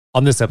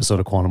On this episode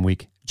of Quantum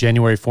Week,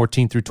 January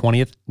 14th through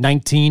 20th,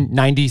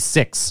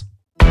 1996.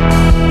 Quantum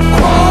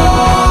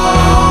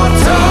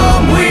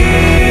Week.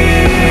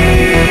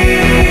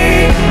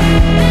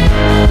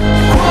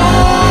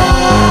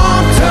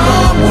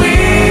 Quantum Week.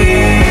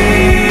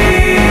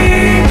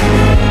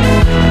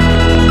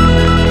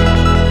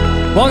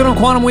 Welcome to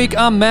Quantum Week.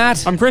 I'm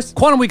Matt. I'm Chris.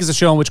 Quantum Week is a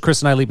show in which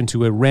Chris and I leap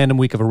into a random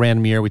week of a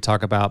random year. We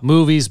talk about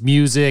movies,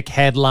 music,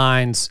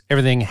 headlines,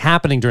 everything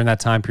happening during that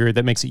time period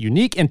that makes it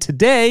unique. And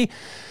today,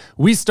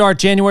 we start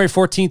January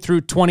 14th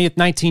through 20th,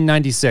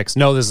 1996.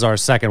 No, this is our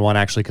second one,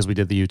 actually, because we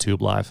did the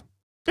YouTube live.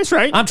 That's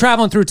right. I'm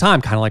traveling through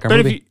time, kind of like our But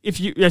movie. if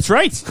you, that's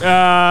right.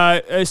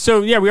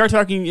 So yeah, we are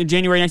talking in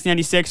January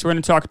 1996. We're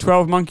going to talk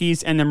 12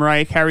 Monkeys and the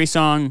Mariah Carey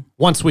song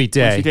One Sweet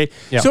Day. One Sweet Day.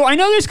 Yeah. So I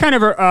know there's kind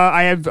of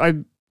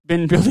I've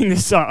been building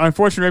this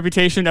unfortunate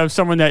reputation of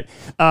someone that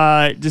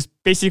just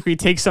basically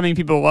takes something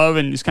people love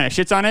and just kind of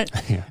shits on it.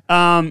 Yeah.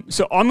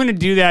 So I'm going to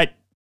do that.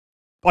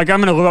 Like, I'm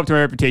going to live up to my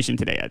reputation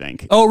today, I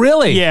think. Oh,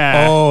 really?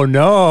 Yeah. Oh,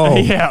 no.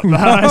 Yeah.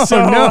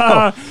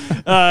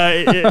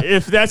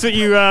 If that's what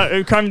you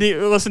come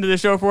to listen to the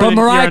show for. But then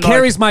Mariah you're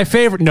Carey's my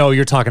favorite. No,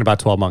 you're talking about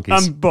 12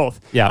 Monkeys.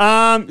 Both.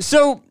 Yeah.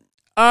 So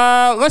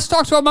let's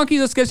talk 12 Monkeys.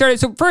 Let's get started.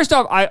 So first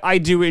off, I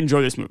do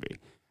enjoy this movie.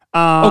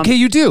 Okay,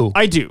 you do.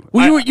 I do.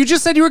 Well, you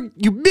just said you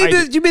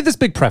made this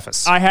big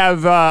preface. I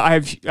have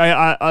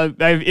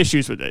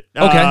issues with it.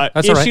 Okay,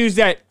 that's all right. Issues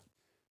that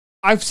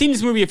I've seen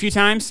this movie a few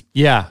times.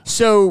 Yeah.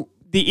 So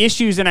the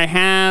issues that I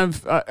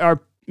have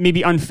are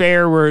maybe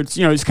unfair, where it's,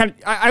 it's kind of,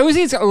 I always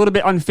think it's a little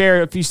bit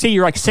unfair if you say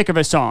you're like sick of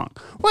a song.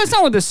 Well, that's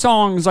not what the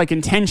song's like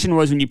intention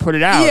was when you put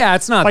it out. Yeah,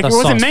 it's not like the it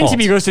wasn't song's meant to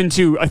be fault. listened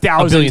to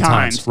 1,000 billion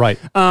times. times, right.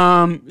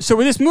 So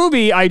with this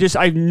movie,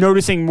 I'm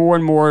noticing more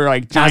and more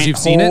like giant As you've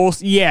seen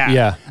holes. it? Yeah.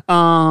 Yeah.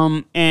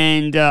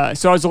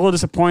 So I was a little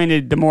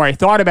disappointed the more I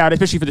thought about it,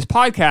 especially for this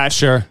podcast.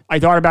 Sure. I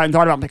thought about it and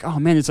thought about it. I'm like, oh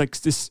man, it's like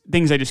this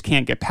things I just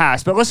can't get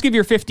past. But let's give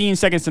your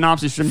 15-second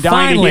synopsis. I'm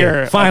dying to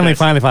hear. Finally.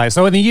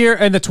 So in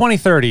the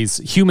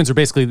 2030s, humans are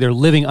basically, they're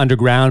living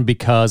underground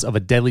because of a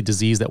deadly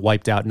disease that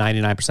wiped out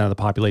 99% of the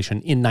population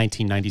in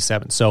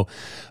 1997. So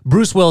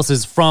Bruce Willis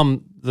is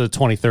from the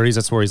 2030s.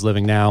 That's where he's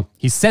living now.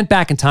 He's sent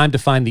back in time to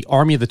find the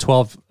army of the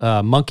 12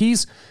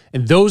 monkeys.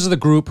 And those are the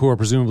group who are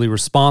presumably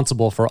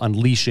responsible for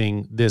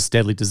unleashing this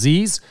deadly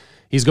disease.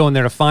 He's going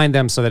there to find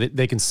them so that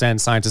they can send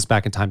scientists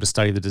back in time to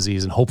study the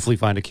disease and hopefully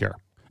find a cure.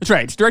 That's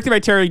right. It's directed by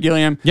Terry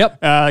Gilliam. Yep.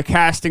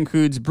 Cast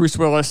includes Bruce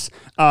Willis,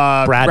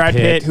 Brad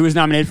Pitt, who was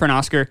nominated for an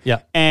Oscar,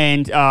 Yep.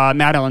 and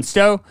Madeline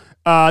Stowe.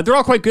 They're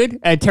all quite good.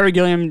 Terry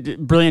Gilliam,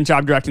 brilliant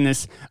job directing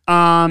this.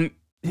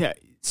 Yeah.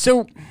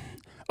 So,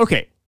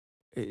 okay.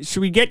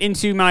 Should we get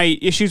into my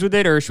issues with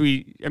it, or should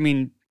we? I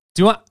mean,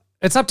 Do you want?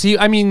 It's up to you.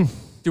 I mean, do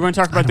you want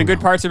to talk about the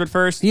good parts of it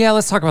first? yeah,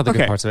 let's talk about the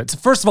good Okay. parts of it. So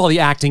first of all, the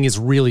acting is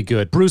really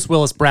good. Bruce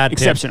Willis, Brad Pitt.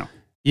 Exceptional.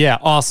 Yeah,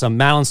 awesome.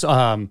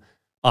 Madeline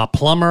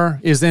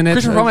Plummer is in it.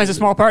 Christopher Plummer has a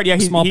small part. Yeah,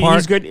 he's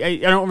good. I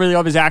don't really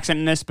love his accent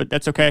in this, but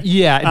that's okay.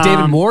 Yeah,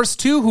 David Morse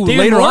too, who David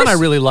later Morse? on I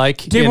really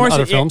like in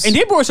other films. And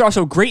David Morse is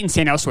also great in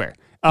St. Elsewhere.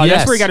 Yes.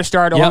 That's where he got to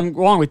start Yep.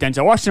 along with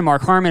Denzel Washington,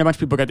 Mark Harmon, a bunch of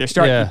people got their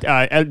start.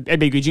 Yeah. Ed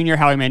Begley Jr.,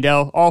 Howie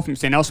Mandel, all from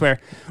St.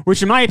 Elsewhere,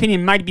 which in my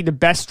opinion might be the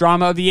best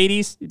drama of the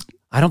 80s.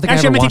 I don't think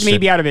Actually, I I'm ever going to watched take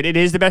maybe it. out of it. It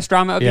is the best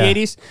drama of Yeah. the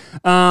 80s.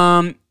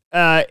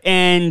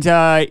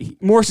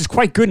 Morse is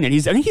quite good in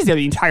it. I think he's there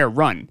the entire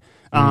run.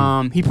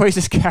 He plays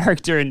this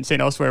character in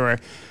St. Elsewhere where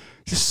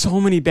just so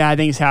many bad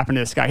things happen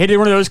to this guy. He did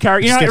one of those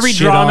characters. You know, Just every gets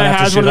shit on drama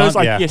after has one shit of those, on?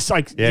 like, Yeah. yes,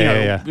 like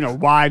Yeah.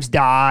 wives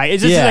die.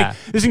 It's just Yeah. like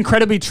this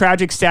incredibly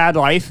tragic, sad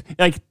life.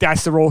 Like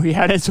that's the role he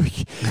had. And so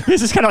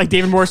this is kind of like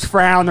David Morse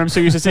frown that I'm so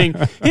used to seeing.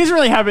 He doesn't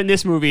really have it in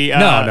this movie.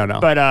 No.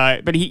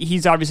 But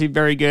he's obviously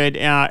very good.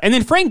 And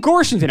then Frank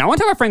Gorshin's in it. I want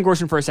to talk about Frank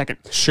Gorshin for a second.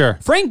 Sure.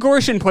 Frank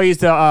Gorshin plays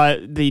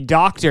the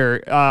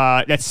doctor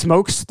that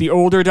smokes, the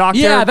older doctor.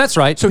 Yeah, that's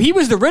right. So he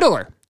was the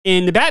Riddler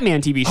in the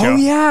Batman TV show. Oh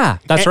yeah,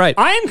 that's And right.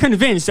 I am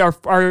convinced our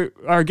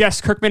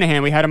guest Kirk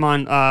Minahan, we had him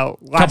on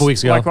Couple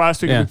weeks ago. like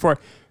last week or Yeah. before.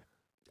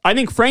 I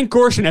think Frank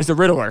Gorshin as the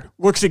Riddler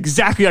looks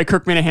exactly like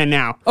Kirk Minahan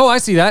now. Oh, I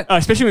see that.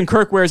 Especially when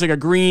Kirk wears like a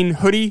green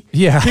hoodie.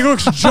 Yeah. He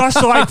looks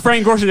just like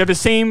Frank Gorshin. They have the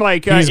same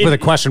like... He's with a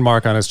question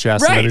mark on his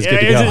chest, and then Right. he's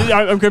good to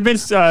go. I'm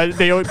convinced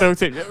they'll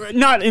say,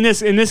 not in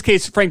this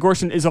case, Frank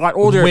Gorshin is a lot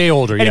older. Way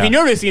older, And yeah. if you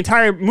notice, the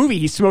entire movie,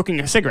 he's smoking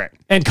a cigarette.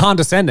 And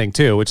condescending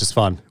too, which is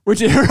fun. Which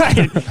is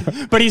right,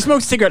 but he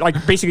smokes a cigarette like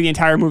basically the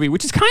entire movie,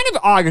 which is kind of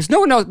odd because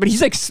no one knows. But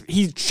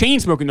he's chain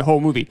smoking the whole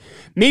movie.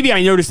 Maybe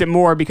I noticed it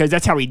more because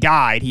that's how he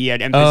died. He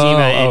had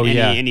emphysema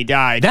and he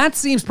died. That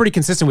seems pretty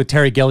consistent with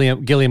Terry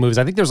Gilliam movies.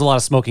 I think there's a lot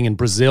of smoking in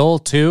Brazil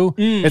too.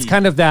 It's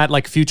kind of that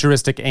like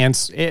futuristic and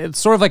it's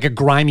sort of like a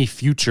grimy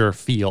future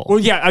feel. Well,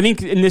 yeah, I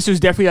think, and this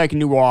was definitely like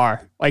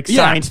noir, like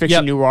science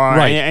fiction noir,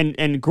 right.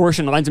 and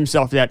Gorshin lends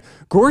himself to that.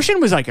 Gorshin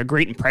was like a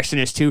great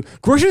impressionist too.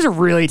 Gorshin was a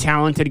really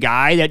talented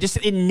guy that just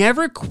it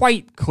never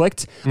quite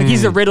clicked. Like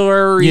he's the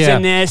Riddler, he's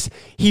in this.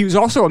 He was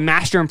also a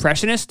master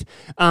impressionist,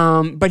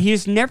 but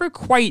he's never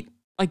quite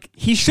like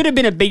he should have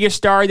been a bigger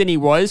star than he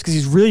was because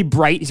he's really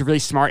bright. He's a really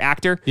smart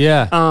actor.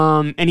 Yeah.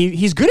 And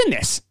he's good in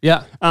this.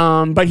 Yeah.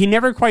 But he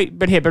never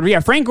quite hit. But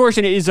yeah, Frank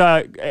Gorshin is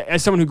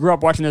as someone who grew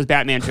up watching those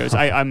Batman shows.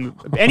 I'm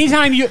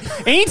anytime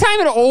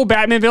an old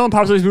Batman villain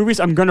pops up in these movies,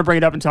 I'm gonna bring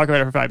it up and talk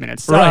about it for 5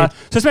 minutes. Right. So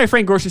that's my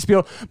Frank Gorshin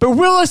spiel. But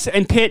Willis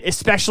and Pitt,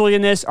 especially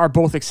in this, are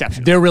both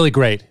exceptional. They're really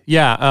great.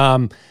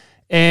 Yeah.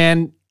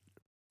 And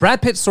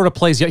Brad Pitt sort of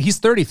plays. He's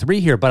 33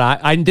 here, but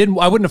I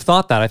wouldn't have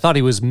thought that. I thought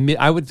he was.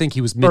 I would think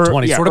he was mid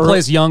 20s. Sort of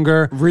plays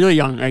younger, really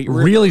young,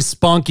 really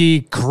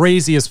spunky,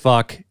 crazy as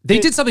fuck. They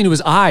did something to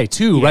his eye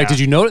too, right? Did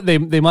you notice?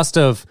 They must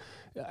have.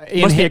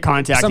 Must be a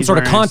contact. Some sort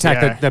of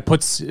contact that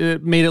puts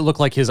made it look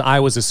like his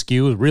eye was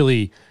askew.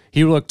 Really,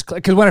 he looked.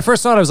 Because when I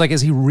first saw it, I was like, is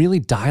he really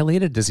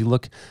dilated? Does he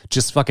look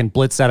just fucking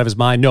blitzed out of his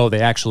mind? No,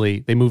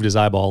 they moved his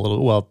eyeball a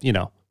little. Well,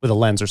 with a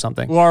lens or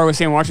something. Laura was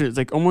saying watching it, it's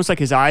like almost like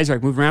his eyes are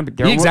like moving around, but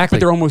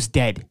they're almost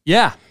dead.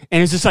 Yeah.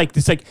 And it's just like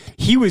this, like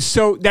he was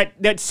so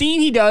that scene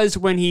he does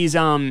when he's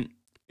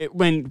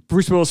when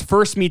Bruce Willis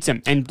first meets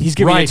him and he's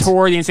giving a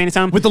tour of the insane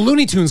asylum with the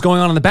Looney Tunes going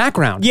on in the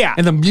background. Yeah.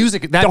 And the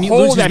music, the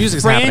whole that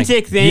music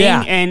frantic thing.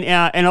 Yeah.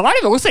 And a lot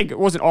of it looks like it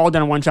wasn't all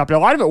done in one shot, but a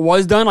lot of it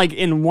was done like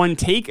in one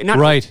take. Not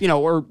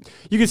or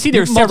you can see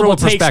there's several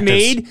takes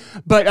made,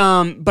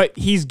 but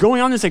he's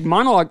going on this like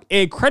monologue,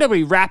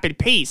 incredibly rapid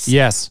pace.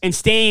 Yes. And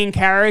staying in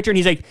character,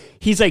 and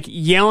he's like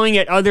yelling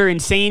at other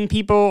insane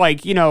people,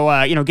 like get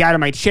out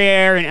of my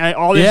chair and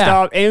all this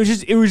stuff. And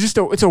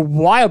it's a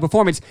wild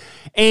performance,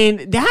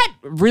 and that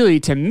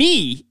really, to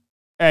me,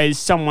 as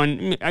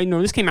someone, I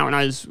know this came out when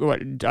I was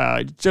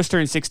just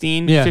turned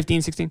 16,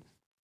 15, 16.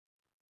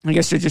 I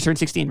guess I just turned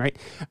 16, right?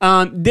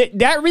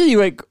 That really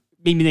like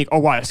made me think, oh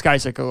wow, this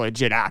guy's like a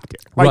legit actor.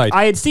 Like, right.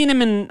 I had seen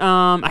him in,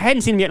 I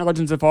hadn't seen him yet in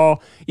Legends of the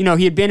Fall.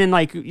 He had been in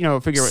like,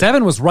 figure.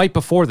 7 was right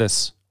before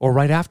this. Or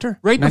right after?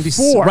 Right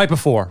before. Right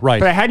before, right.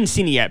 But I hadn't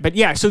seen it yet. But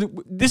yeah, so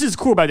this is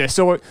cool about this.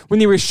 So when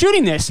they were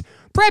shooting this,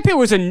 Brad Pitt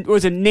was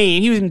a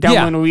name. He was in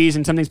Thelma and Louise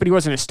and some things, but he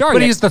wasn't a star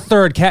But yet. he's the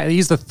third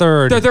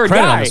credit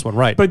guy on this one,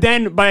 right. But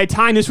then by the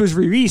time this was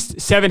released,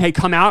 7 had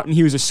come out and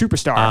he was a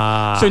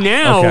superstar. So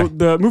now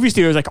the movie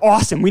studio is like,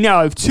 awesome, we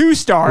now have 2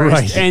 stars.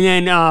 Right.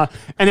 And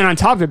then on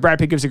top of it, Brad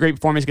Pitt gives a great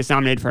performance, gets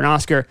nominated for an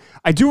Oscar.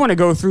 I do want to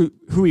go through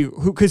who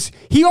because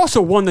he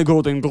also won the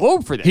Golden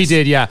Globe for this. He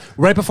did, yeah.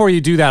 Right before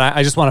you do that,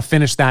 I just want to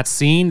finish that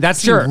scene. That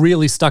scene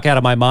really stuck out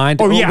of my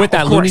mind. Oh, yeah, with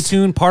that of Looney course.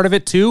 Tune part of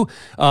it too.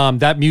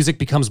 That music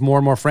becomes more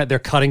and more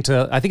they're cutting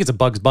to, I think it's a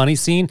Bugs Bunny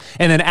scene.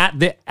 And then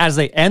as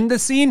they end the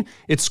scene,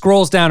 it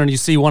scrolls down and you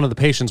see one of the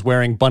patients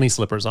wearing bunny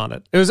slippers on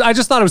it. I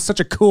just thought it was such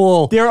a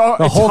cool,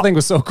 the whole thing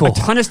was so cool. A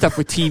ton of stuff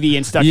with TV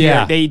and stuff.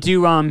 Yeah. They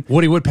do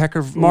Woody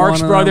Woodpecker.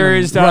 Marx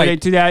Brothers. They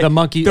do that. The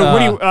monkey.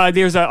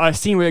 There's a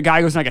scene where the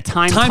guy goes in like a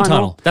time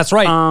tunnel. That's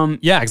right.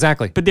 Yeah,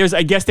 exactly. But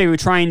I guess they were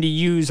trying to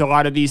use a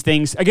lot of these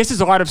things. I guess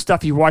there's a lot of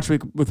stuff you watch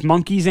with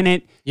monkeys in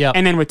it. Yeah.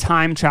 And then with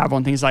time travel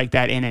and things like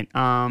that in it.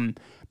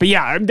 But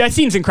yeah, that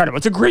scene's incredible.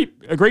 It's a great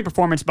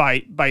performance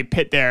by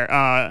Pitt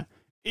there.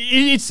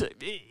 It's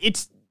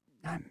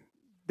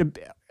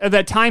of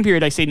that time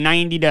period. I say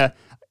 90 to.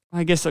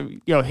 I guess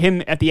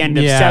him at the end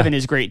of 7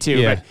 is great too.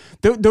 Yeah.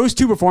 But those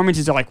 2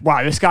 performances are like,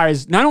 wow, this guy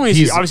is not only is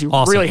he obviously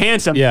awesome. Really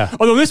handsome. Yeah.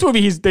 Although this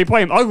movie they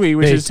play him ugly,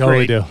 which is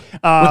totally great. Do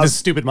with his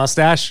stupid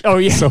mustache. Oh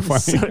yeah, so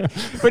funny.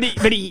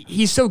 but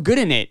he's so good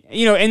in it.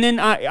 And then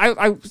I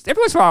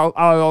every once in a while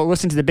I'll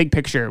listen to The Big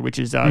Picture, which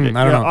is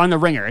on The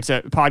Ringer. It's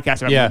a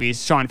podcast about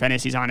movies. Sean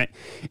Fennessy's on it,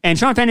 and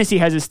Sean Fennessy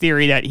has this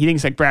theory that he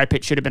thinks like Brad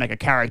Pitt should have been like a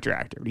character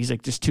actor, but he's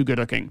like just too good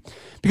looking.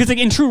 Because like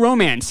in True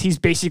Romance, he's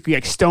basically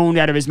like stoned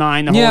out of his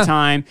mind the whole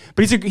time,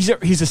 but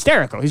he's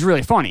hysterical. He's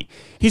really funny.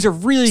 He's a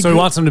really so he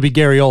wants him to be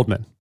Gary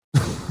Oldman.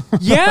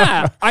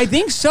 Yeah, I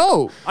think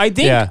so. I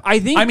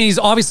mean, he's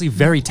obviously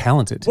very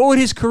talented. Well, with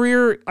his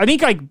career, I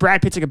think like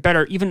Brad Pitt's like a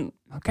better, even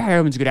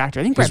Gary Oldman's a good actor.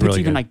 I think Brad Pitt's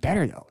even like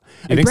better though.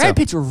 Like Brad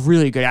Pitt's a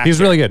really good actor. He's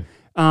really good.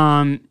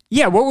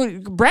 Yeah,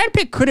 Brad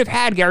Pitt could have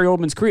had Gary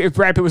Oldman's career if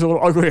Brad Pitt was a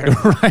little uglier.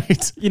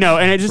 Right.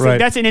 And it's just like,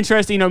 that's an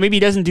interesting, maybe he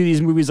doesn't do these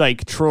movies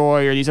like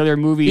Troy or these other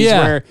movies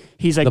where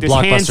he's like this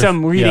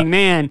handsome leading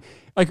man.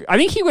 Like, I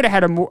think he would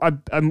have had I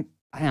don't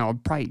know,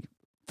 probably,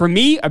 for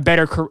me,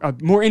 a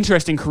more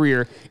interesting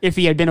career if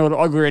he had been a little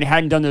uglier and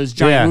hadn't done those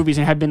giant movies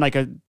and had been like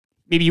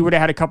maybe he would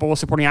have had a couple of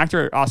supporting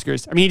actor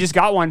Oscars. I mean, he just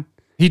got one.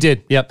 He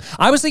did, yep.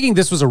 I was thinking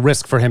this was a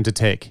risk for him to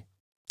take.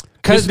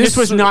 Because this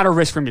was not a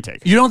risk for him to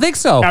take. You don't think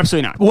so?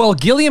 Absolutely not. Well,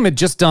 Gilliam had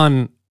just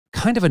done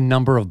kind of a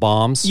number of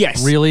bombs.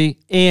 Yes. Really.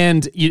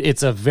 And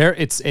it's a very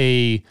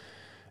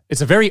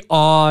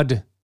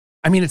odd...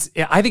 I mean,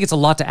 I think it's a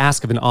lot to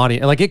ask of an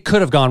audience. Like, it could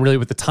have gone really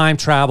with the time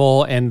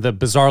travel and the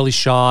bizarrely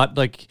shot.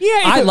 Like,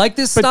 I like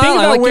this style. But think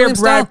about I like where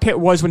Gilliam's Brad style. Pitt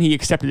was when he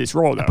accepted this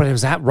role, though. But it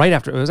was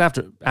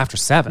after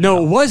 7.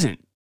 No, it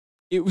wasn't.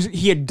 It was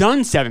he had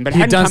done 7, but it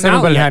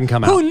hadn't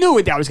come out. Who knew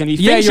what that was going to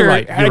be? Yeah, Fincher you're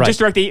right. had just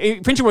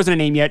directed. Fincher wasn't a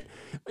name yet.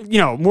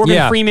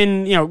 Morgan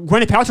Freeman.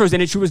 Gwyneth Paltrow was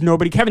in it. She was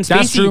nobody. Kevin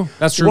Spacey.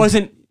 That's true.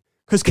 Wasn't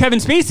because Kevin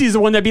Spacey is the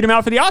one that beat him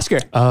out for the Oscar.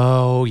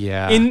 Oh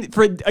yeah. Against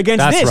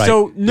That's this. right.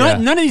 So Yeah.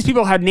 none of these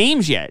people had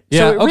names yet. Yeah,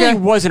 So it okay. really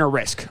wasn't a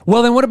risk.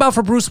 Well, then what about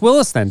for Bruce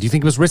Willis then? Do you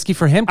think it was risky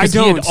for him? Because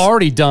I he had don't.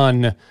 already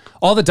done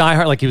all the Die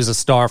Hard, like he was a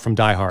star from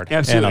Die Hard and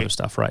Absolutely. other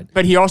stuff, right?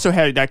 But he also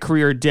had that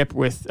career dip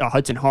with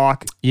Hudson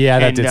Hawk. Yeah,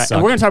 that and, did suck.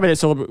 And we're going to talk about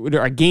this a little bit with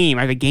our game.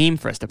 I have a game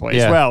for us to play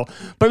Yeah. as well.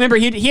 But remember,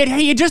 he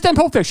had just done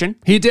Pulp Fiction.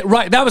 He did,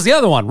 right. That was the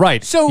other one,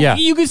 right. So yeah.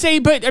 you could say,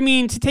 but I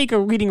mean, to take a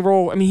leading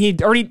role, I mean,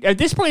 he'd already, at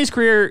this point in his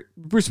career,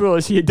 Bruce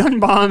Willis, he had done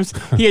bombs,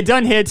 he had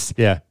done hits.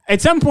 Yeah.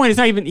 At some point, it's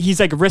not even,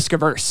 he's like risk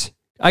averse.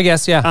 I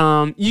guess,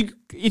 yeah.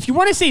 If you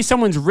want to say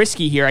someone's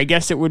risky here, I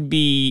guess it would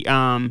be,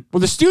 well,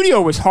 the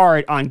studio was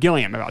hard on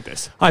Gilliam about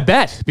this. I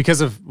bet,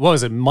 because of, what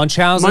was it,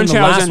 Munchausen? The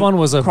Munchausen last one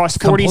was a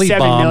cost complete $47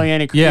 bomb.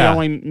 million. He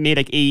only made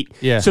like $8 million.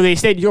 Yeah. So they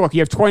said, look, you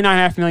have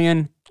 $29.5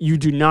 million. You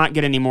do not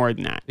get any more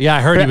than that. Yeah, I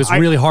heard But he was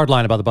really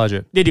hardline about the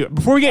budget. They do it.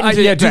 Before we get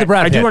into do the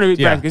Brad I do Pitt. want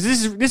to Yeah. because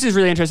this is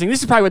really interesting.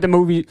 This is probably what the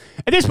movie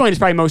at this point is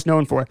probably most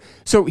known for.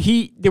 So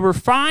there were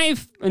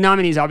 5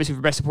 nominees obviously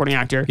for Best Supporting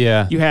Actor.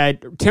 Yeah. You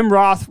had Tim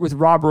Roth with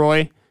Rob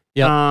Roy.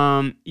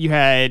 Yep. You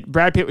had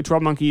Brad Pitt with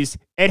 12 Monkeys,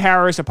 Ed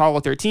Harris,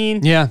 Apollo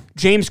 13. Yeah.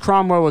 James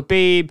Cromwell with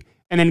Babe,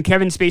 and then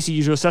Kevin Spacey,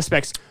 Usual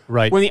Suspects.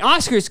 Right. When the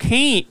Oscars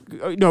came,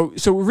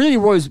 so it really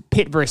was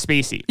Pitt versus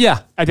Spacey. Yeah.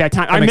 At that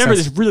time, I makes remember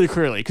sense. this really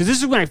clearly because this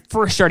is when I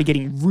first started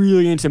getting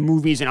really into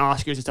movies and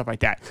Oscars and stuff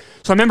like that.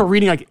 So I remember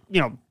reading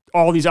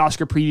all these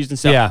Oscar previews and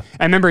stuff. Yeah.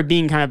 I remember it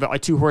being kind of a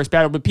 2-horse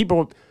battle, but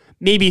people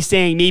maybe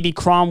saying maybe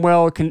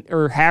Cromwell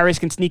or Harris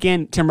can sneak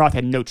in. Tim Roth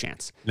had no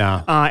chance.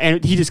 No.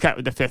 And he just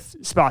got the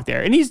 5th spot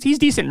there. And he's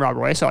decent in Rob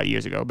Roy. I saw it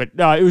years ago, but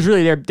it was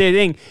really their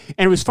thing.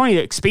 And it was funny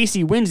that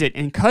Spacey wins it.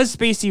 And because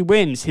Spacey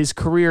wins, his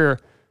career,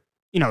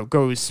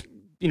 goes,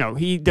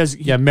 he does.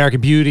 Yeah, American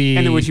Beauty.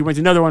 And then which he wins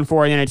another one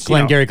for. And then it's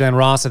Glenn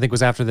Ross, I think,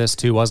 was after this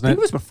too, wasn't I it? think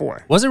it was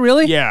before. Was it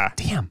really? Yeah.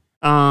 Damn.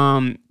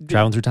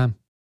 Traveling through time.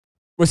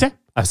 What's that?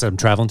 I said I'm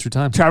traveling through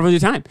time. Travel through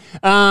time.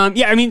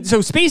 Yeah, I mean, so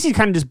Spacey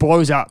kind of just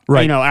blows up,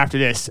 Right. after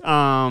this.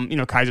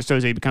 Kaiser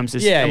Soze becomes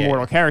this Yeah,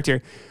 immortal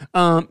character.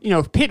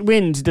 If Pitt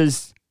wins,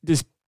 does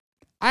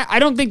I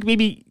don't think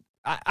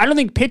I don't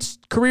think Pitt's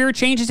career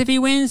changes if he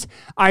wins.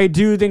 I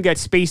do think that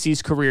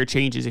Spacey's career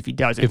changes if he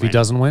doesn't. If he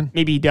doesn't win?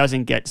 Maybe he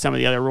doesn't get some of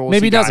the other roles.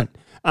 Maybe he got.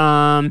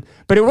 doesn't.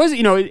 But it was,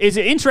 it's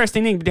an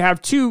interesting thing to have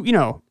 2,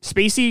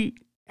 Spacey,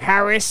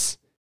 Harris,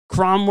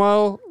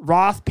 Cromwell,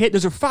 Roth, Pitt.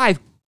 Those are 5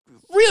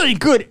 really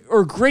good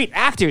or great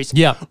actors.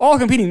 Yeah. All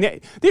competing.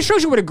 This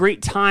shows you what a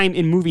great time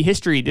in movie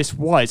history this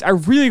was. I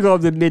really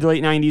love the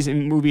mid-late 90s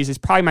in movies. It's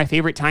probably my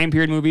favorite time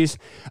period movies.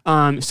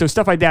 So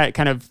stuff like that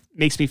kind of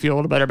makes me feel a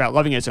little better about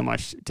loving it so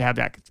much to have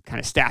that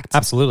kind of stacked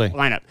Absolutely.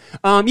 lineup.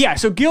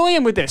 So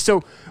Gilliam with this.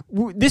 So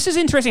this is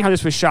interesting how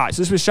this was shot.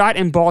 So this was shot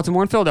in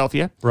Baltimore and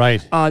Philadelphia.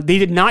 Right. They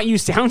did not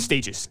use sound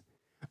stages.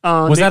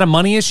 Was that a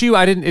money issue?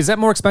 Is that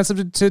more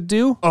expensive to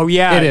do? Oh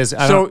yeah, It is.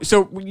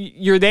 So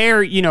you're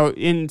there,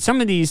 in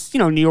some of these,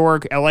 New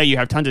York, LA, you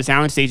have tons of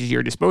sound stages at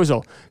your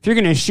disposal. If you're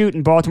going to shoot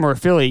in Baltimore or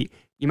Philly,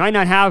 you might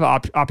not have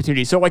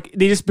opportunities. So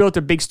they just built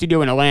a big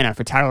studio in Atlanta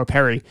for Tyler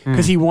Perry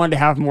because he wanted to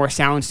have more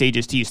sound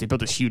stages to use. They built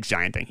this huge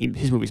giant thing.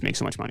 His movies make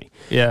so much money.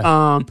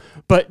 Yeah.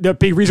 But the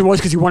big reason was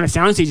because he wanted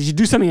sound stages. You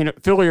do something in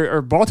Philly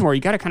or Baltimore,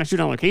 you got to kind of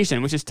shoot on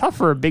location, which is tough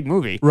for a big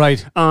movie.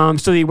 Right. So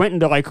they went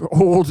into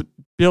old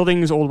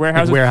buildings, old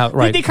warehouses.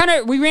 Right. They kind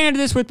of, we ran into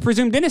this with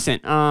Presumed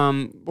Innocent.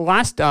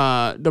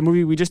 The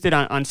movie we just did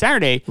on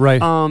Saturday.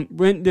 Right.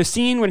 When the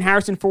scene when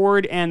Harrison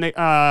Ford and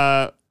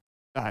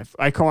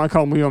I call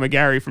him Leo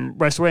McGarry from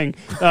West Wing.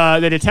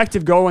 The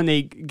detective go and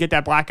they get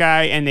that black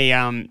guy and they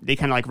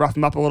kind of rough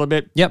him up a little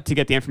bit to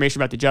get the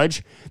information about the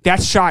judge.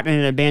 That's shot in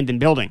an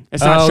abandoned building.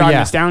 It's not shot in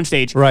a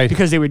soundstage, right?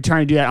 Because they were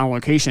trying to do that on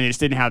location. They just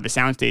didn't have the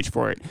soundstage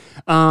for it.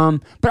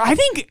 But I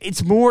think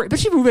it's more,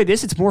 especially a movie like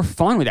this, it's more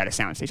fun without a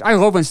soundstage. I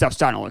love when stuff's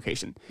shot on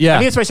location. Yeah, I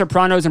think that's why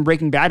Sopranos and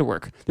Breaking Bad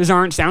work. Those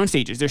aren't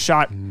soundstages. They're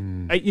shot,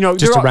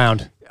 just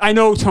around. I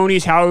know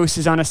Tony's house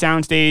is on a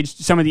soundstage.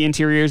 Some of the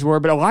interiors were,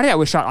 but a lot of that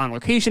was shot on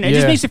location. It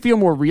just makes it feel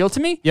more real to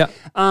me. Yeah.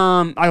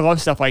 I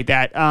love stuff like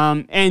that.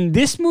 And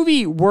this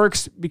movie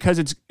works because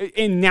it's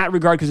in that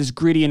regard because it's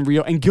gritty and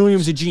real. And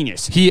Gilliam's a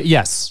genius.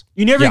 Yes.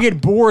 You never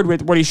get bored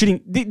with what he's shooting.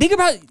 Think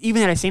about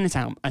even at Insane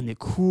Asylum and the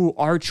cool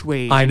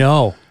archway. I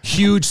know.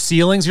 Huge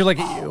ceilings. You're like,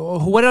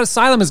 what an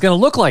asylum is going to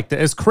look like?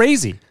 It's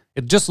crazy.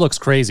 It just looks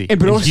crazy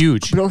and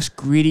huge. But it looks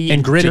gritty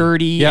and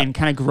dirty and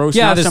kind of gross.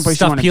 Yeah, there's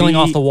stuff peeling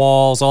off the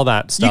walls, all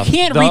that stuff. You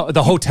can't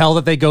the hotel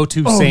that they go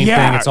to, same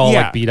thing. It's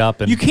all beat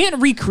up. And you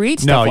can't recreate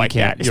stuff like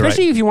that,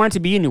 especially if you want it to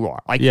be a noir.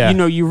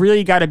 You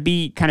really got to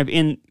be kind of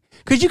in,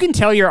 because you can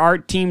tell your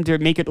art team to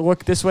make it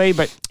look this way,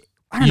 but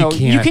I don't know.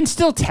 You can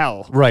still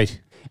tell. Right.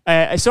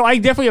 So I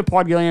definitely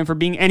applaud Gilliam for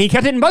being, and he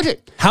kept it in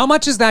budget. How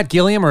much is that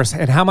Gilliam,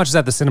 and how much is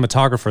that the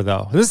cinematographer,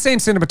 though? This is the same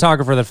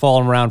cinematographer that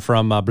followed him around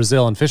from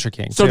Brazil and Fisher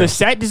King. So too. the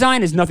set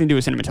design has nothing to do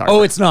with cinematography.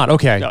 Oh, it's not.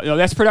 Okay. No,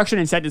 that's production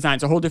and set design.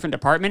 It's a whole different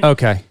department.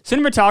 Okay.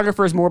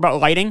 Cinematographer is more about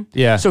lighting.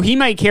 Yeah. So he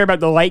might care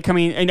about the light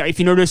coming, and if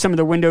you notice some of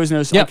the windows and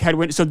those Yep. like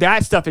headwinds, so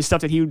that stuff is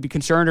stuff that he would be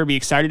concerned or be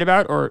excited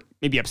about, or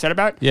maybe upset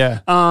about. Yeah.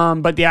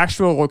 But the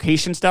actual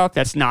location stuff,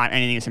 that's not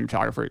anything a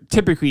cinematographer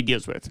typically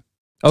deals with.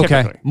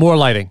 Okay. Typically. More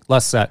lighting,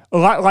 less set. A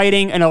lot of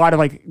lighting and a lot of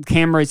like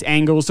cameras,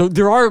 angles. So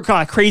there are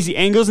kind of crazy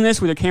angles in this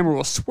where the camera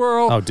will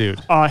swirl. Oh, dude.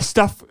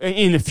 Stuff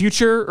in the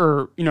future,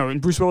 or in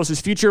Bruce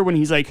Willis's future when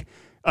he's like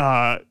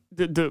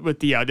with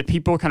the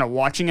people kind of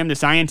watching him, the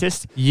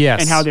scientists. Yes.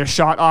 And how they're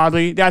shot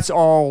oddly. That's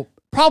all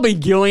probably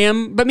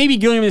Gilliam, but maybe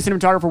Gilliam and the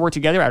cinematographer work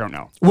together. I don't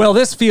know. Well,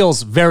 this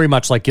feels very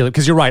much like Gilliam,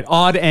 because you're right.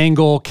 Odd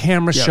angle,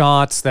 camera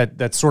shots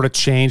that sort of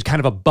change, kind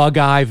of a bug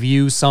eye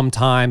view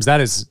sometimes. That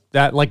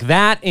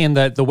and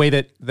the way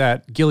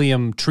that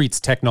Gilliam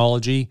treats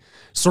technology,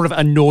 sort of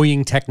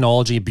annoying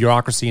technology,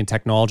 bureaucracy and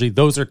technology.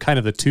 Those are kind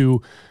of the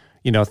two,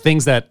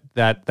 things that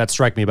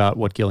strike me about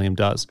what Gilliam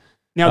does.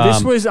 Now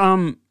this was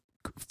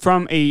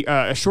from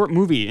a short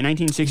movie in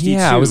 1962.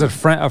 Yeah, it was a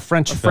French A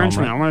film.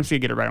 Frenchman. Right? I want to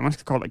get it right. I want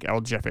to call it like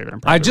El Jefe, but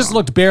I'm probably I just wrong.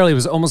 looked barely.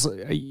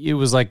 It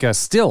was like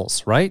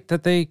stills, right?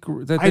 That they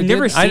I've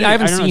never did? seen it. I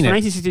haven't don't know. seen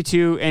It's it.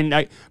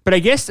 1962, but I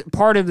guess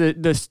part of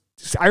the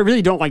I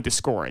really don't like the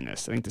score in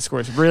this. I think the score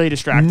is really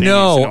distracting. It's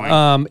No,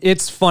 annoying.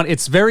 it's fun.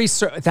 It's very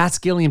that's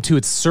Gilliam too.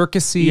 It's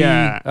circusy.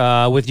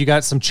 Yeah. With you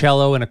got some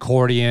cello and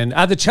accordion.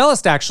 The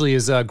cellist actually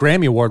is a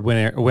Grammy Award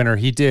winner.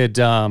 He did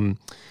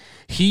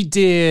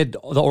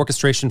the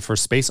orchestration for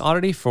Space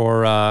Oddity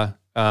for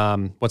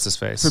what's his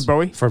face? For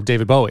Bowie? For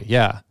David Bowie.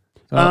 Yeah.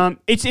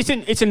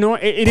 It's annoying.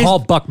 It is. Paul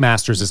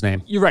Buckmaster's his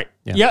name. You're right.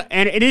 Yeah,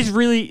 and it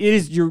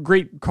is your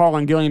great call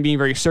on Gilliam being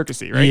very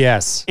circusy, right?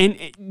 Yes. And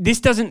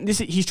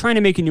he's trying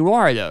to make a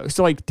noir though.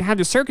 So like to have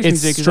the circus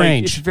It's music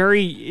strange. is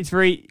like, it's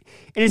very,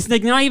 and it's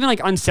like not even like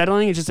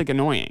unsettling. It's just like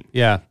annoying.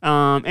 Yeah.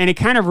 And it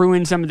kind of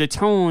ruins some of the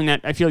tone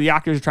that I feel the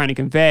actors are trying to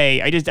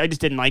convey. I just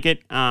didn't like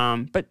it.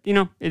 But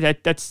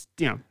that's.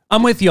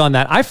 I'm with you on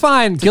that. I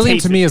find Gilliam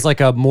taste to me is like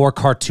a more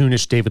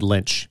cartoonish David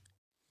Lynch.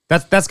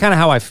 That's kind of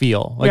how I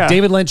feel. Like Yeah.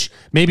 David Lynch,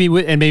 maybe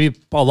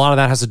a lot of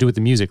that has to do with the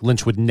music.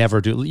 Lynch would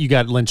never do. You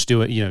got Lynch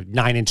do it,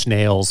 9 Inch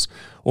Nails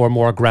or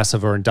more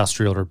aggressive or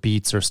industrial or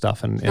beats or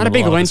stuff. And Not a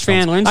big Lynch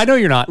fan. Lynch. I know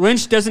you're not.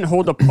 Lynch doesn't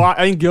hold the plot.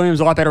 I think Gilliam's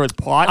a lot better with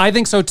plot. I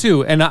think so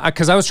too. And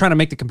because I was trying to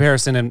make the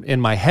comparison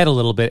in my head a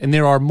little bit, and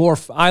there are more.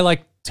 I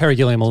like Terry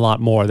Gilliam a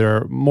lot more. There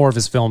are more of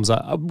his films.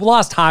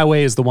 Lost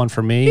Highway is the one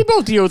for me. They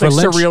both deal with For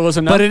like Lynch.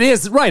 surrealism, though. But it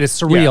is right. It's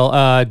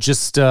surreal.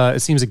 It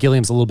seems that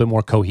Gilliam's a little bit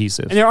more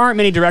cohesive. And there aren't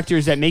many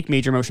directors that make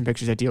major motion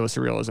pictures that deal with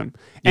surrealism.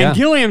 And Yeah.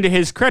 Gilliam, to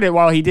his credit,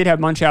 while he did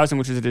have Munchausen,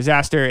 which was a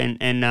disaster,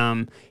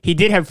 and he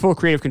did have full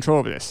creative control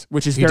over this,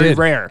 which is very did.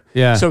 rare.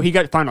 Yeah. So he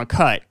got final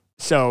cut.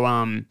 So,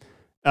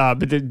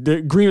 but the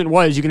agreement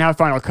was you can have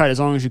final cut as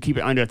long as you keep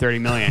it under 30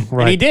 million.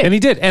 Right. And he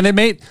did. And it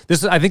made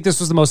this. I think this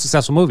was the most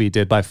successful movie he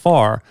did by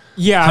far.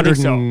 Yeah, I think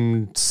so.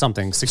 and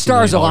something. $60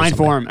 Stars million aligned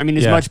something. for him. I mean,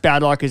 as Yeah. much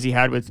bad luck as he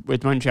had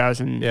with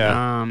Munchausen.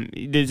 Yeah.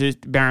 It's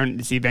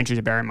the Adventures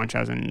of Baron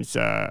Munchausen. It's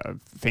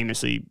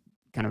famously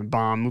kind of a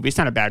bomb movie. It's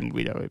not a bad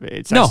movie though.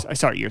 No. I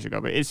saw it years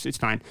ago, but it's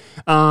fine.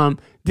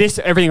 This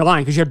everything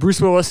aligned because you had Bruce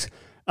Willis,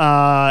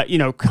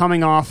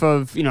 coming off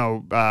of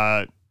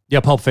Yeah,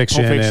 Pulp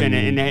Fiction. Pulp Fiction,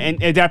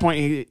 and at that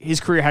point his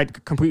career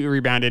had completely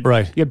rebounded.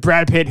 Right. You had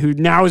Brad Pitt, who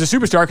now is a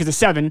superstar because of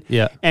Seven.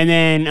 Yeah. And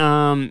then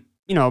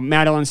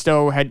Madeline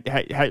Stowe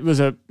was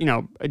a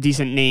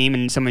decent name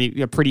and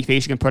a pretty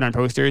face you can put on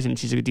posters, and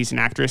she's a decent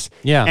actress.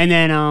 Yeah. And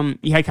then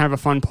you had kind of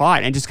a fun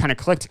plot and just kind of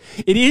clicked.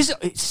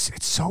 It's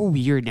so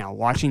weird now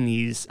watching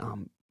these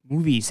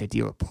movies that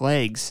deal with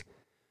plagues.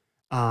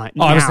 I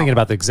was thinking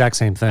about the exact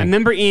same thing. I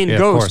remember in Yeah, of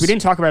Ghost, course. we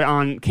didn't talk about it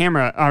on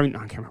camera.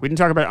 We didn't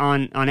talk about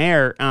it on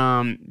air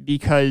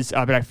because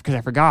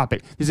I forgot.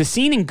 But there's a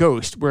scene in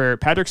Ghost where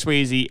Patrick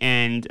Swayze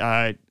and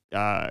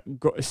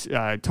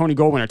Tony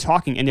Goldwyn are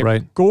talking, and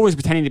Right. Goldwyn's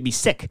pretending to be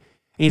sick, and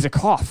he has a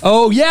cough.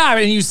 Oh yeah,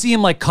 and you see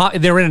him like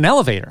they're in an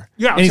elevator.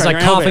 Yeah, and he's sorry,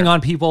 like they're in an coughing elevator.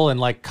 on people and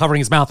like covering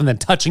his mouth and then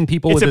touching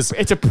people with his.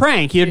 It's a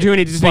prank. You're doing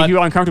it to just But make you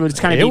uncomfortable. It's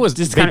kind of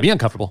It made me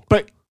uncomfortable.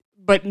 But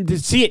to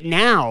see it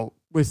now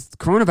with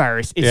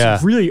coronavirus, it's Yeah.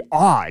 really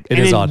odd. It and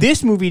is then odd.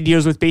 this movie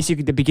deals with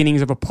basically the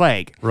beginnings of a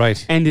plague.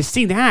 Right. And to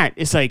see that,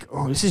 it's like,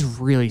 oh, this is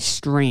really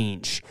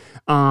strange.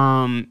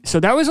 So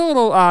that was a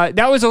little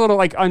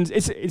like,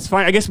 it's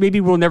fine. I guess maybe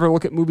we'll never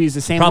look at movies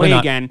the same Probably way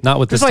not. again. Not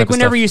with this Just like type of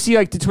whenever stuff. you see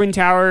like the Twin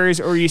Towers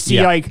or you see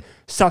Yeah. like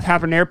stuff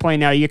happen in an airplane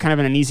now, you get kind of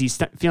an uneasy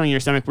feeling in your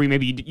stomach where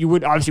you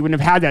wouldn't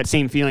have had that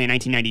same feeling in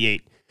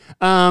 1998.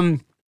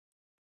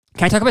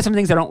 Can I talk about some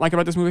things I don't like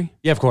about this movie?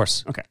 Yeah, of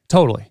course. Okay.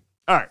 Totally.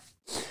 All right.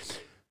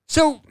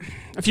 So,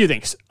 a few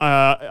things.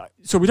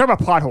 So we talk about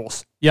plot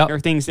holes. Yep. There are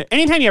things that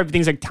anytime you have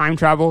things like time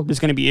travel, there's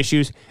going to be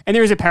issues. And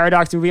there is a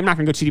paradox movie. I'm not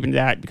going to go too deep into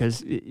that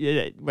because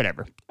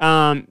whatever.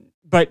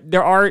 but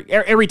there are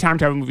every time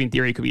travel movie in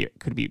theory could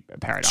be a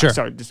paradox. Sure.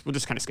 So we'll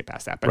just kind of skip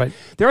past that. But Right.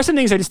 there are some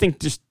things I just think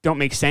just don't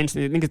make sense,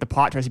 and I think that the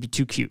plot tries to be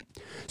too cute.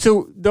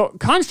 So the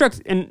construct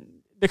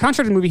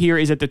of the movie here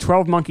is that the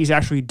 12 monkeys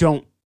actually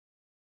don't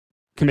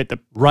commit the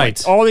Right.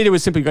 plague. All they did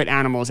was simply get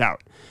animals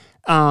out.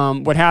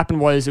 What happened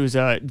was it was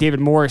David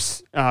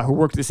Morse, who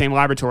worked at the same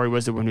laboratory,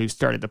 was the one who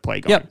started the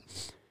plague. Yep.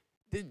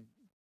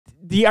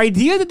 The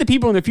idea that the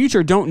people in the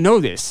future don't know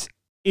this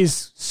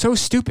is so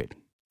stupid.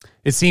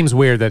 It seems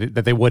weird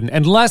that they wouldn't,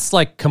 unless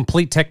like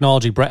complete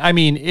technology. I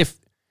mean, if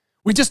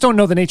we just don't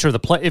know the nature of the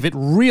play, if it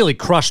really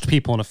crushed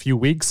people in a few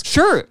weeks,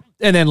 Sure.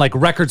 and then like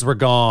records were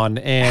gone,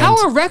 and How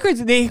are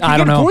records? They could I get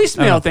don't know. I don't know.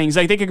 voicemail things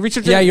like they could reach.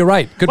 Yeah, you're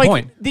right. Good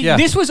point. Yeah.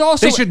 This was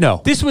also They should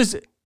know. This was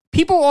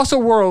people also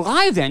were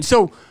alive then.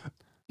 So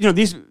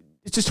these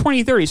it's just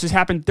 2030. So this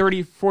happened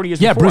 30, 40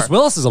 years yeah, before. Bruce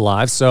Willis is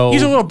alive, so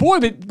He's a little boy,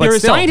 but there are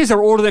still. scientists that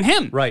are older than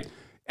him. right.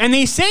 And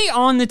they say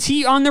on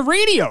the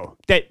radio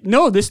that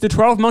no, the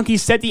 12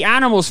 monkeys set the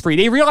animals free.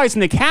 They realized in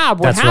the cab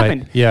what That's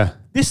happened. right. Yeah.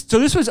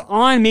 This was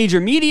on major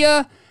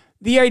media.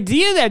 The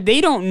idea that they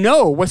don't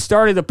know what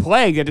started the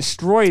plague that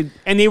destroyed,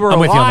 and they were I'm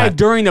with you on alive that.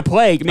 during the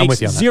plague makes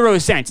with you on that. zero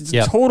sense. It's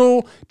Yep. a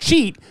total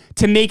cheat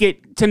to make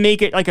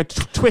it like a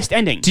twist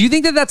ending. Do you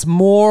think that that's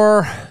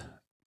more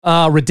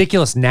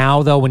ridiculous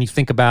now, though, when you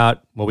think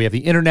about, well, we have the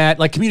internet,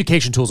 like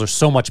communication tools are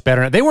so much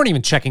better. They weren't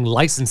even checking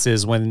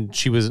licenses when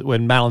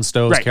Madeline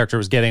Stowe's Right. character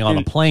was getting on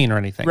the plane or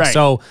anything. Right.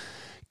 So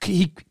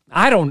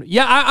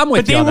I'm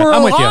with But you they on that. were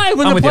I'm with you. alive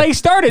when I'm the with you. plague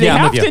started. Yeah, They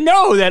I'm have with to you.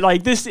 know that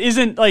like this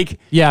isn't like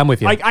Yeah, I'm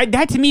with you.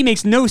 that to me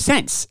makes no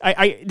sense.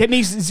 That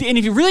makes, and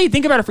if you really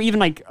think about it for even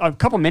like a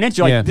couple minutes,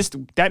 you're like Yeah.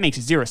 that makes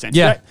zero sense.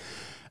 Yeah.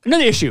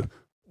 Another issue.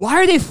 Why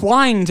are they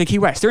flying to Key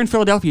West? They're in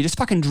Philadelphia. Just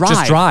fucking drive.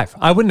 Just drive.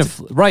 I wouldn't have.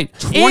 Right.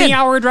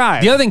 20-hour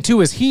drive. The other thing too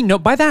is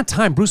by that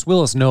time Bruce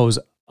Willis knows.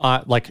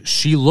 Like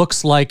she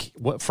looks like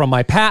from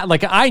my past.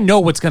 Like I know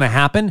what's going to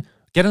happen.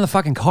 Get in the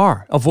fucking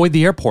car. Avoid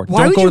the airport. Why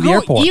Don't would go you to the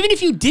airport. Even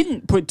if you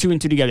didn't put two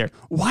and two together,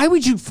 why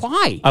would you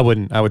fly? I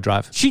wouldn't. I would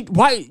drive. She's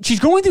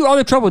going through all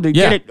the trouble to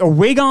get a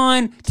wig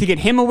on, to get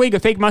him a wig, a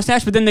fake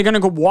mustache, but then they're going to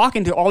go walk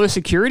into all the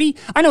security.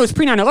 I know it's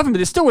pre 9/11,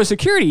 but it's still with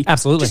security.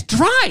 Absolutely. Just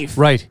drive.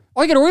 Right.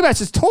 All you got to worry about is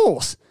his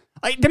tolls.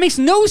 That makes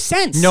no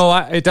sense. No,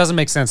 it doesn't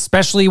make sense.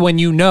 Especially when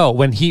you know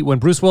when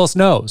Bruce Willis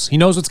knows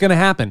what's going to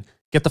happen.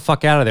 Get the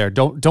fuck out of there.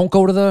 Don't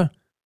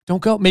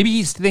go. Maybe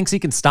he thinks he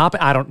can stop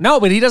it. I don't know,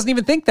 but he doesn't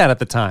even think that at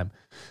the time.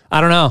 I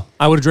don't know.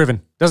 I would have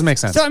driven. Doesn't make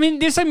sense. So I mean,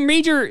 there's some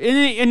major.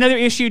 Another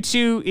issue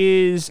too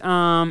is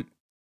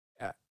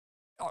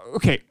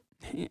okay.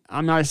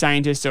 I'm not a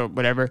scientist, so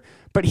whatever.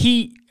 But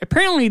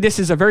apparently this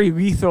is a very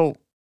lethal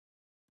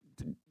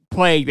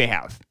plague they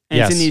have, and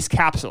it's in these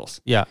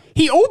capsules. Yeah.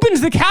 He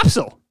opens the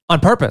capsule On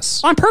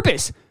purpose. on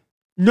purpose.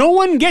 No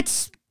one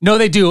gets. No,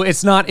 they do.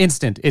 It's not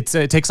instant. It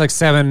takes like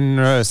 7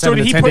 to 10 days to So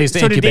did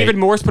incubate. David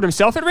Morse put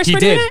himself at risk? He for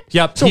doing did. it?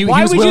 Yep. So he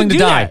why was would willing you to do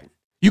die. that?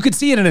 You could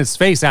see it in his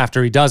face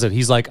after he does it.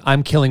 He's like,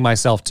 I'm killing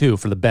myself too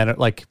for the benefit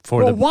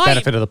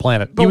of the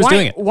planet. But He was why,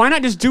 doing it. Why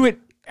not just do it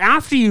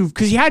after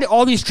because he had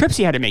all these trips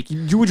he had to make?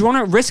 Would you want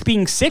to risk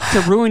being sick to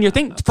ruin your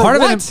thing? For Part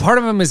what?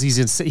 of him is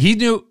he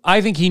knew.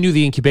 I think he knew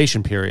the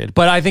incubation period,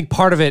 but I think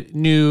part of it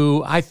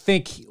knew. I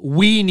think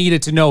we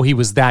needed to know he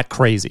was that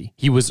crazy.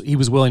 He was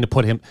willing to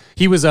put him.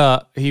 He was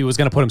going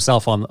to put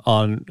himself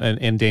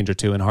in danger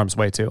too, in harm's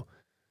way too.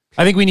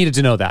 I think we needed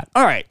to know that.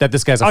 All right, that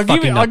this guy's a I'll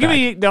fucking give nutbag.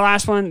 you the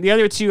last one. The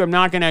other two, I'm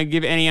not gonna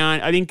give any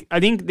on. I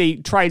think they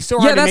tried so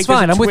hard to that's make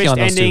fine. this a I'm with you twist on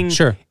those two. ending.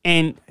 Sure.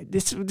 And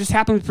this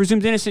happened with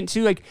Presumed Innocent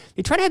too. Like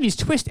they try to have these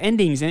twist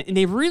endings, and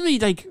they really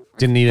like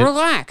Didn't need it.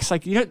 relax.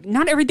 Like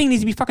not everything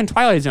needs to be fucking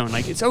Twilight Zone.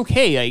 Like it's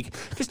okay. Like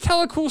just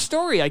tell a cool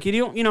story. Like you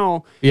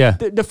don't. Yeah.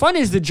 The fun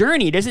is the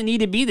journey. It doesn't need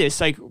to be this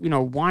like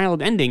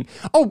wild ending.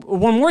 Oh,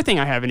 one more thing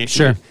I have an issue.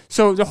 Sure. with.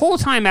 So the whole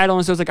time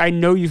Madeline says like I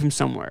know you from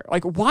somewhere.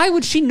 Like why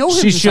would she know him?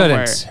 She from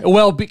shouldn't. somewhere?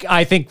 Well,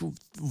 I think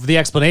the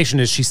explanation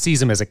is she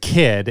sees him as a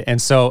kid,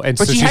 and so But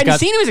she she's hadn't got,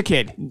 seen him as a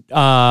kid.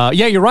 Yeah,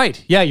 you're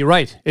right. Yeah, you're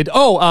right.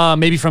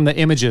 Maybe from the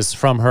images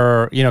from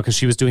her, because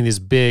she was doing these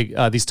big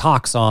these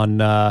talks on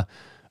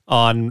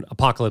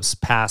Apocalypse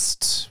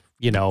Past.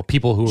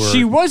 People who were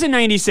She was in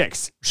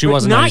 96. She but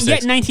was in not 96.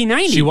 yet in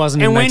 1990. She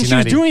wasn't and in when she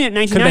was 1990. doing it in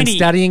Could have been 1990.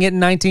 studying it in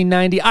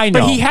 1990. I know,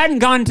 But he hadn't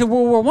gone to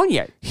World War I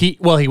yet. he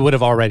would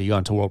have already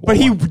gone to World War But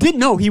he I. didn't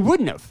know. He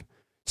wouldn't have.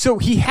 So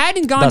he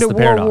hadn't gone That's to the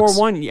World paradox.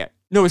 War I yet.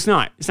 No, it's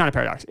not. It's not a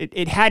paradox.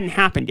 It hadn't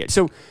happened yet.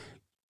 So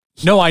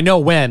No, I know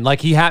when.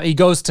 Like he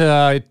goes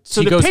to.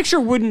 so he the goes, picture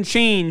wouldn't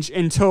change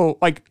until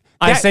like.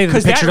 I say that the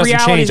 'cause picture doesn't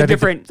reality change. is a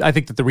different. I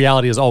think that the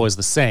reality is always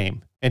the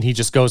same, and he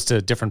just goes to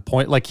a different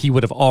point. Like he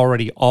would have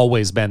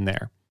always been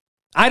there.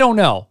 I don't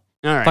know.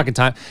 All right. Fucking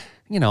time.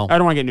 I don't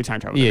want to get into time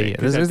travel. Yeah, debate,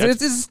 yeah.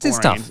 'cause It's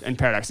boring tough. and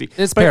paradoxy.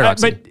 It's but,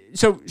 paradoxy. But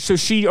so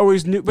she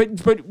always knew.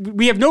 But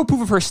we have no proof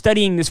of her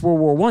studying this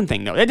World War I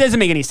thing. though. That doesn't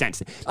make any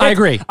sense. I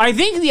agree. I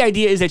think the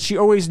idea is that she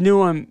always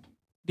knew him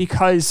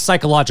because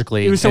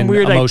Psychologically, it was some and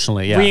weird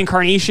emotionally, like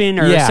reincarnation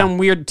or Yeah. some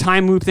weird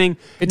time loop thing.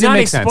 It didn't Not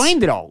make sense.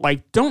 explained at all.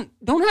 Like don't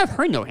have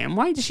her know him.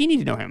 Why does she need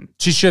to know him?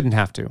 She shouldn't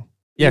have to.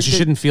 Yeah, she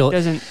shouldn't feel it.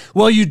 Doesn't.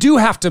 Well, you do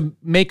have to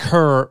make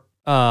her.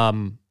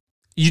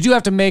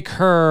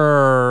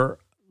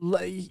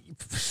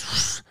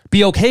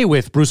 Be okay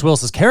with Bruce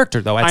Willis's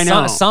character, though. I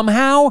know.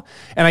 Somehow,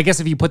 and I guess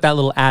if you put that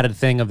little added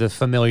thing of the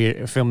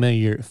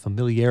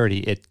familiarity,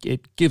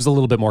 it gives a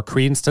little bit more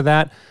credence to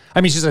that.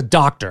 I mean, she's a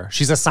doctor.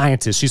 She's a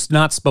scientist. She's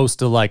not supposed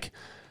to like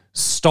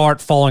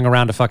start falling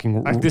around a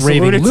fucking this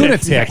raving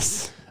lunatic.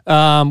 Yes.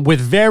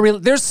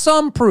 There's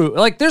some proof.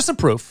 Like there's some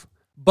proof,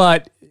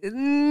 but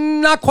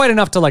not quite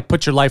enough to like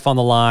put your life on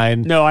the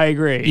line. No, I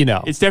agree. You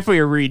know, it's definitely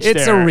a reach.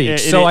 It's there. a reach.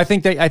 So I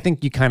think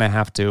you kind of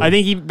have to. I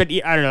think,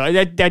 I don't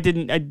know. That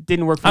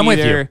didn't work for me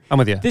either. I'm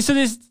with you. There's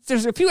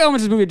a few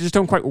elements of the movie that just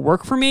don't quite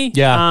work for me.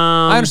 Yeah,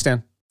 I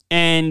understand.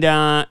 And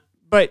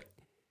but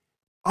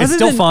it's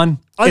still fun.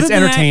 It's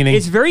entertaining.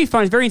 It's very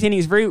fun. It's very entertaining.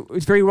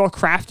 It's very well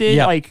crafted.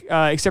 Yep. Like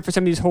except for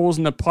some of these holes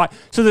in the plot.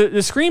 So the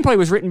screenplay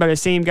was written by the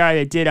same guy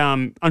that did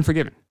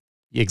Unforgiven.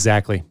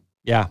 Exactly.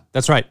 Yeah,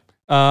 that's right.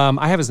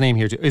 I have his name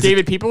here too.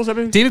 David Peoples, I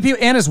mean? David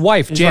Peoples and his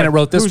wife Janet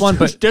wrote this one,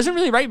 but doesn't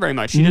really write very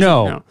much.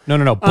 No.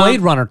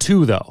 Blade Runner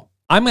 2 though.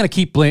 I'm gonna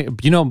keep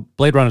Blade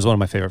Runner is one of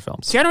my favorite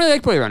films. See, I don't really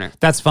like Blade Runner.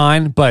 That's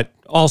fine, but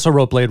also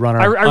wrote Blade Runner.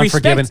 I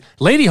Unforgiven.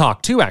 Lady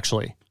Hawk too,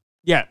 actually.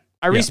 Yeah,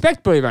 I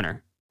respect Blade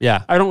Runner.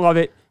 Yeah, I don't love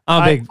it.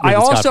 I'm a big.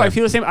 I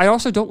feel the same. I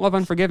also don't love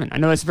Unforgiven. I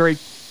know that's very.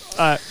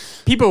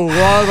 People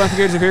love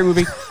Unforgiven. It's a favorite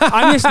movie.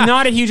 I'm just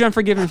not a huge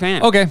Unforgiven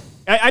fan. Okay.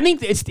 I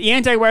think it's the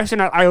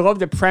anti-Western. I love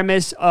the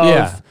premise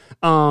of,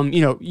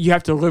 you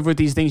have to live with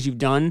these things you've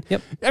done.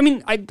 Yep. I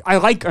mean, I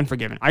like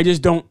Unforgiven. I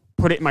just don't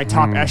put it in my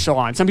top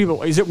echelon. Some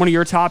people, is it one of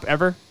your top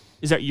ever?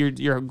 Is that your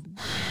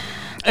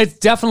It's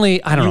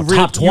definitely, I don't know,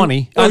 top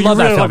 20. I love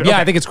that film. Yeah,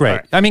 Okay. I think it's great.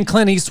 Right. I mean,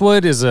 Clint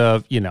Eastwood is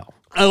I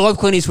love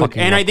Clint Eastwood,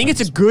 and I think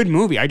Clint it's a good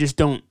movie. I just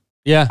don't.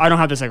 Yeah. I don't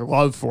have this like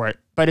love for it,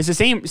 but it's the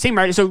same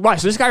writer. So why?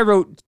 So this guy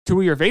wrote two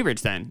of your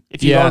favorites then.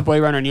 If you love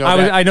Blade Runner and you love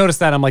that. I noticed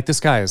that. I'm like, this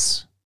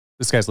guy's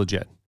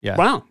legit. Yeah.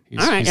 Wow. All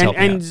right. He's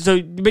helping out.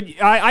 So, but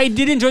I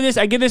did enjoy this.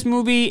 I give this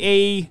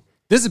movie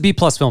This is a B+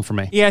 film for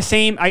me. Yeah,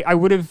 same. I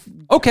would have.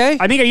 Okay.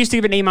 I think I used to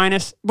give it an A-.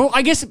 Well,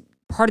 I guess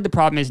part of the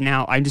problem is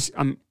now I'm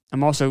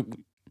also,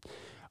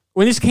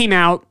 when this came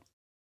out,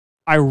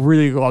 I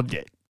really loved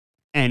it,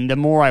 and the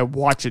more I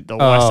watch it, the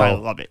less I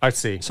love it. I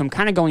see. So I'm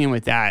kind of going in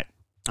with that.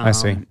 I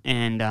see.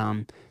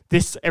 And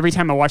this, every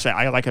time I watch that,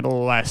 I like it a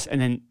little less. And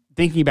then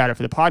thinking about it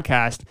for the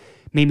podcast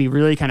made me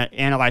really kind of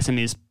analyze some of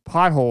these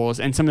plot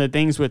holes and some of the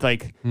things with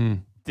like, why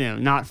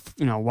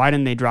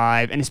didn't they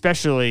drive? And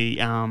especially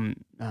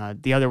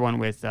the other one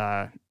with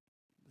the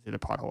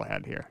plot hole I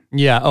had here.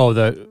 Yeah. Oh,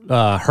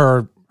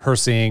 her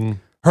seeing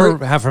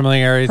have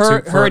familiarity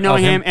her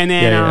knowing him, and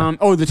then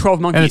the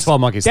 12 Monkeys. And the 12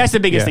 Monkeys. That's the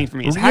biggest thing for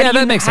me. Is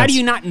that makes sense. How do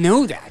you not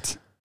know that?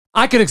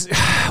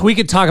 We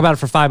could talk about it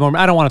for 5 more.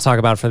 I don't want to talk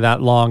about it for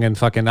that long, and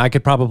I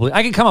could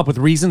come up with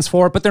reasons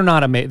for it, but they're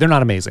not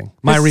amazing.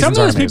 My reasons some of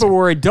those amazing. people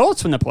were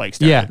adults when the plague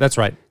started. Yeah, that's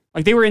right.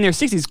 Like they were in their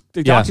 60s.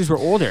 The doctors were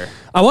older.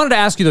 I wanted to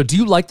ask you though, do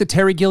you like the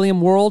Terry Gilliam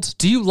world?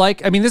 Do you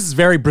like? I mean, this is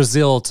very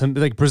Brazil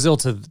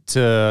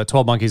to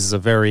 12 Monkeys is a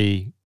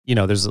very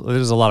there's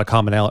a lot of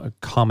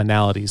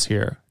commonalities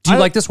here. Do you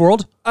like this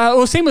world?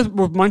 Well, same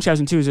with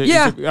Munchausen too. So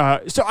I'll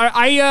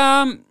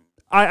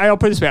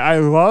put it this way. I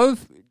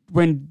love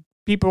when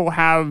people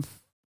have,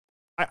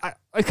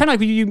 it's kind of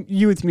like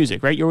you with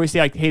music, right? You always say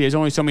like, hey, there's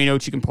only so many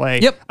notes you can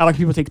play. Yep. I like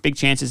people take big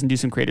chances and do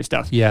some creative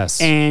stuff.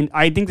 Yes. And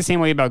I think the same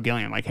way about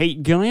Gilliam. Like, hey,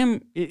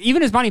 Gilliam,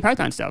 even his Monty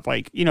Python stuff,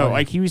 like,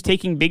 like he was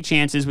taking big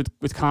chances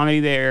with comedy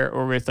there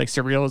or with like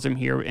surrealism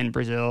here in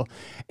Brazil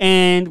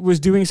and was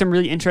doing some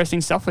really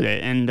interesting stuff with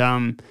it.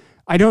 And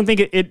I don't think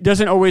it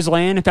doesn't always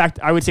land. In fact,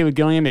 I would say with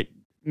Gilliam, it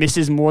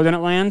misses more than it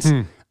lands.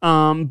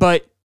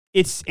 But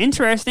it's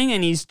interesting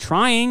and he's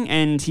trying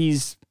and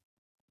he's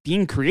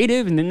being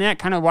creative, and then that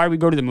kind of why we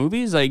go to the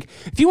movies. Like,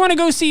 if you want to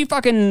go see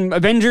fucking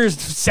Avengers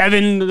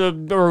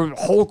 7 or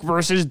Hulk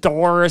versus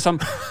Thor or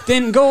something,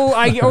 then go,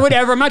 or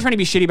whatever. I'm not trying to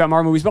be shitty about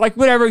Marvel movies, but like,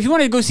 whatever. If you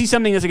want to go see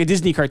something that's like a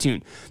Disney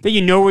cartoon that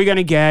you know what you're going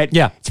to get,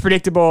 it's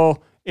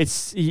predictable,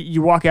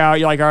 you walk out,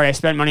 you're like, all right, I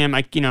spent money on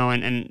like,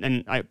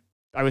 and I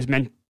was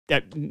meant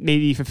that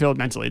maybe fulfilled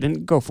mentally,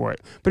 then go for it.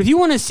 But if you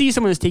want to see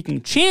someone that's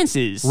taking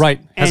chances, right,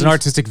 has an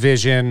artistic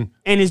vision,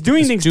 and is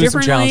doing things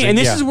differently, and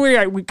this is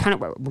where we're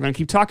going to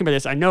keep talking about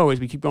this. I know as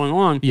we keep going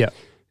along,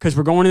 because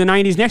we're going to the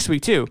 '90s next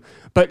week too.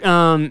 But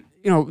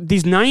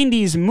these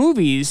 '90s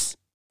movies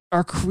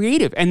are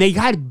creative, and they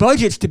had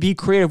budgets to be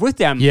creative with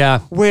them. Yeah,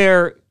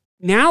 where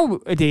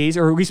nowadays,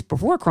 or at least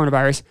before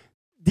coronavirus,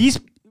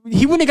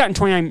 he wouldn't have gotten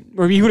 29,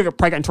 or he would have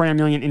probably gotten $29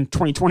 million in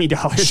 2020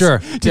 dollars to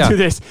do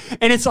this.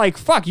 And it's like,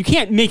 fuck, you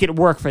can't make it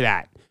work for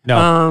that.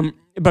 No.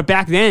 But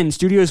back then,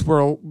 studios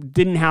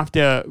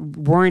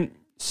weren't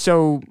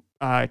so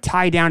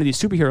tied down to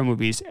these superhero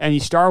movies and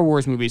these Star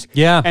Wars movies.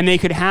 Yeah. And they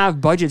could have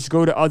budgets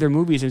go to other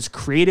movies. It's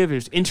creative,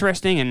 it's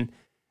interesting, and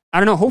I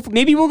don't know. Hopefully,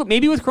 maybe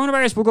with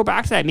coronavirus we'll go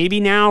back to that. Maybe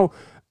now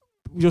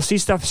you'll see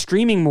stuff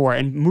streaming more,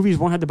 and movies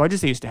won't have the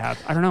budgets they used to have.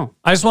 I don't know.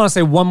 I just want to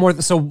say one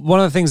more. So one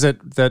of the things that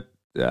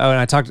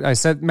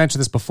and mentioned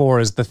this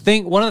before is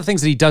one of the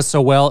things that he does so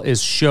well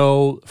is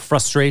show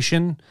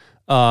frustration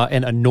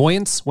an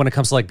annoyance when it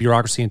comes to like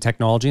bureaucracy and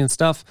technology and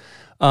stuff.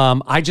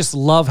 I just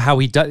love how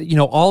he does,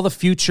 all the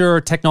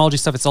future technology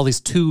stuff. It's all these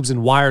tubes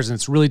and wires and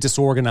it's really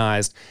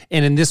disorganized.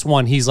 And in this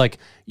one, he's like,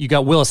 you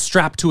got Willis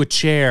strapped to a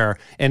chair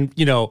and,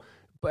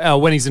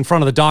 when he's in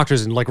front of the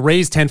doctors and like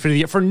raised 10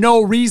 feet for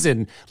no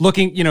reason,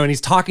 looking, and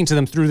he's talking to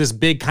them through this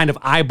big kind of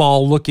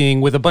eyeball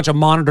looking with a bunch of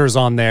monitors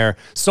on there.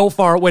 So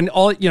far, when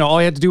all he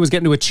had to do was get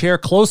into a chair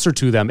closer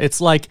to them. It's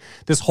like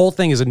this whole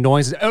thing is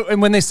annoying. Oh, and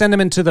when they send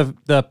him into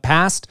the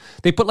past,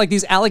 they put like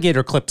these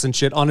alligator clips and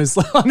shit on his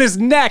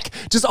neck.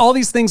 Just all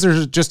these things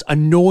are just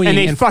annoying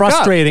and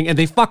frustrating, and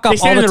they fuck up all the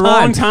time. They the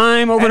wrong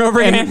time over and over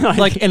again.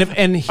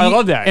 I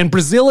love that. And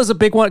Brazil is a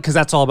big one because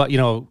that's all about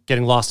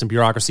getting lost in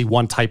bureaucracy.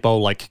 One typo,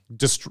 like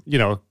just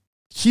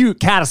huge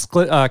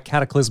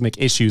cataclysmic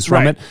issues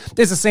from it.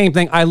 It's the same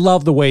thing. I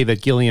love the way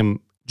that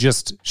Gilliam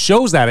just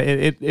shows that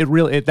it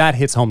really that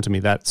hits home to me,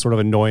 that sort of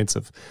annoyance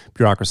of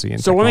bureaucracy.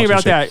 And so one thing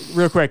about that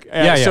real quick.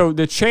 So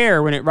the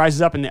chair, when it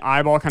rises up and the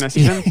eyeball kind of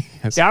sees him,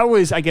 that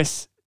was, I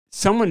guess,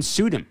 someone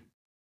sued him.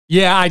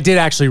 Yeah, I did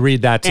actually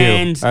read that too.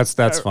 And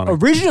that's funny.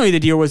 Originally, the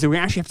deal was that we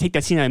actually have to take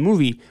that scene out of the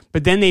movie,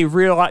 but then they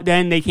realized.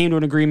 Then they came to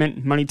an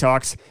agreement, money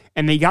talks,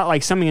 and they got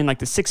like something in like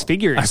the six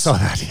figures. I saw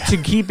that to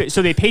keep it.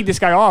 So they paid this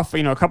guy off,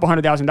 a couple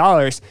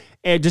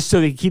 $100,000, just so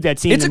they could keep that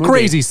scene. It's in a the movie.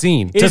 crazy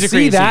scene to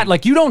see that.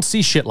 Like you don't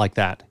see shit like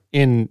that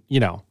in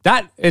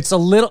that. It's a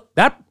little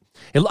that.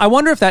 I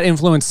wonder if that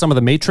influenced some of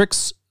the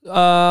Matrix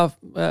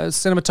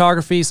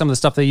cinematography, some of the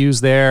stuff they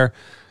use there.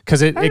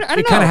 Because it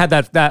kind of had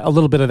that a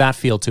little bit of that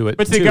feel to it.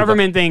 But the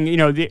government thing,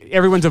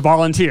 everyone's a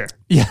volunteer.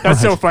 Yeah,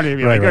 that's so funny to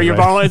me. You're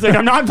volunteer. It's like,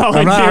 I'm not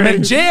volunteering. I'm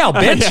in jail,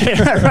 bitch.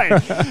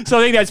 Right. So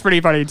I think that's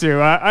pretty funny too.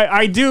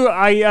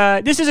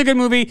 This is a good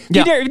movie.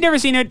 Yeah. If you've never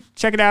seen it,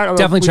 check it out.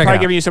 Definitely check it out. We're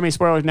probably giving you so many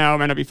spoilers now. It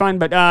might not be fun,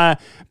 but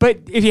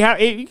if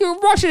you can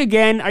watch it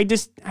again. I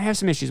have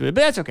some issues with it,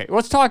 but that's okay.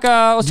 Let's talk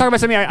about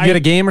something. You had a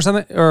game or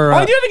something? Or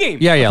I do have a game.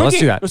 Yeah. Let's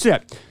do that. Let's do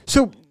that.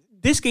 So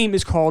this game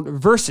is called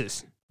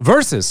Versus.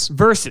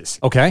 Versus.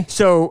 Okay.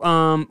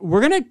 So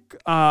we're gonna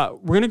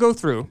go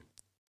through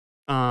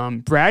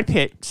Brad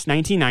Pitt's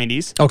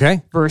 1990s.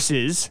 Okay.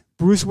 Versus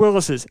Bruce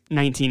Willis's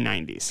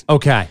 1990s.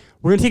 Okay.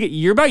 We're gonna take it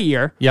year by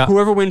year. Yeah.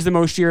 Whoever wins the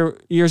most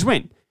years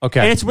win.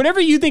 Okay. And it's whatever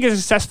you think a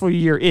successful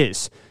year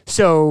is.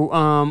 So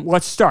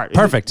let's start.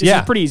 Perfect. This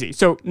is pretty easy.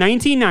 So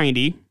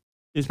 1990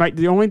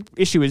 the only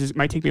issue is it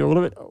might take me a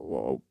little bit.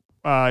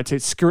 To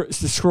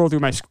scroll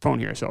through my phone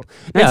here. So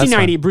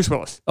 1990, Bruce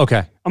Willis.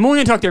 Okay. I'm only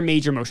going to talk their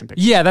major motion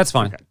pictures. Yeah, that's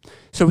fine. Okay.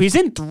 So he's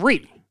in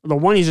 3. The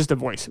one, he's just a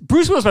voice.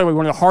 Bruce Willis, by the way,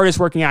 one of the hardest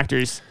working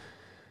actors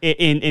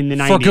in the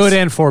 90s. For good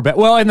and for bad.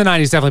 Well, in the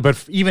 90s, definitely.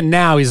 But even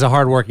now, he's a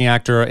hardworking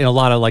actor in a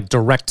lot of like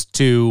direct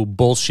to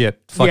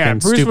bullshit fucking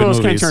Bruce stupid Willis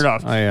movies. can't turn it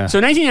off. Oh, yeah. So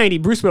 1990,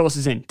 Bruce Willis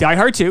is in Die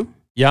Hard 2.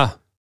 Yeah.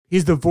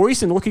 He's the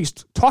voice and look he's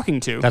talking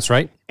to. That's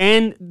right.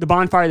 And The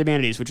Bonfire of the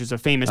Vanities, which is a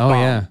famous bomb.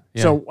 Yeah.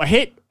 So a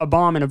hit, a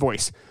bomb, and a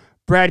voice.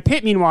 Brad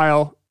Pitt,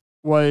 meanwhile,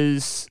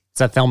 was... Is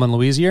that Thelma and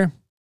Louise year?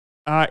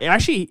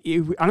 Actually,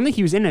 I don't think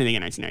he was in anything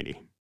in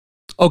 1990.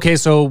 Okay,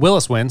 so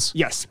Willis wins.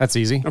 Yes. That's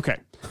easy. Okay.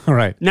 All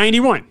right.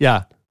 91.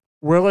 Yeah.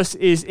 Willis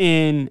is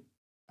in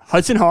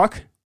Hudson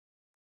Hawk.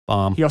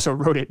 Bomb. He also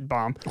wrote it,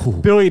 bomb. Ooh.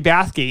 Billy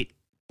Bathgate,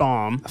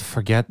 bomb.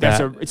 Forget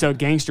that. It's a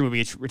gangster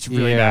movie. It's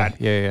really bad.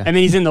 Yeah. And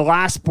then he's in The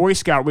Last Boy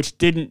Scout, which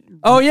didn't...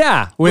 Oh,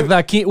 yeah. With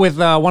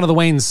one of the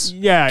Wayne's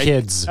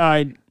kids.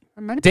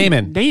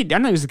 Damon. I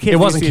don't know it was the kid. It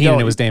wasn't Keenan,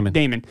 it was Damon.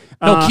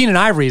 No, Keenan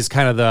Ivory is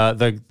kind of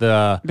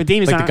the But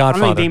Damon's like not, the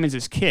Godfather. I don't think Damon's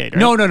his kid. Right?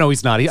 No,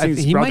 he's not. He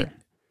might.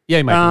 Yeah,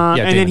 he might be.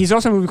 Yeah, and then he's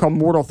also in a movie called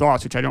Mortal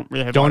Thoughts, which I don't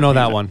really have. Don't know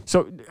that one.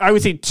 So I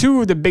would say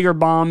 2 of the bigger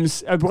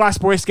bombs.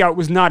 Last Boy Scout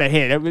was not a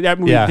hit. That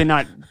movie did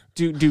not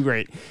do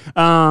great.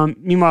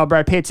 Meanwhile,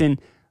 Brad Pitt's in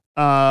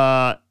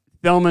Thelma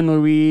and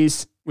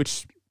Louise,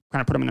 which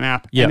kind of put him on the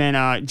map. Yep. And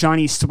then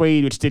Johnny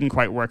Slade, which didn't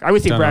quite work. I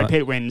would say Brad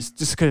Pitt wins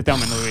just because of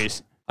Thelma and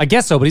Louise. I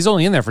guess so, but he's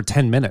only in there for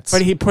 10 minutes.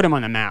 But he put him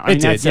on the map.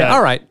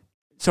 All right.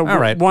 So all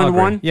right.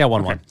 1-1? Yeah,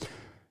 1-1.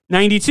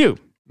 92.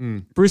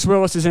 Bruce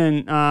Willis is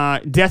in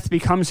Death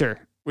Becomes Her,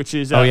 which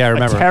is I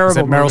remember. a terrible is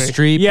that Meryl movie.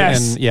 Streep?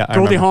 Yes. And, I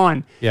Goldie remember.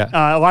 Hawn. Yeah.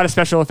 A lot of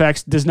special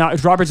effects.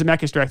 Robert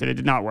Zemeckis directed it.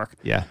 Did not work.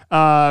 Yeah.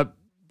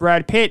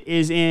 Brad Pitt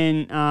is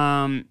in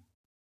A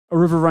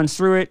River Runs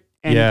Through It.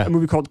 And a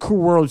movie called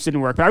Cool World, which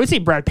didn't work. But I would say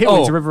Brad Pitt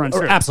wins A River Runs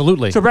Through It.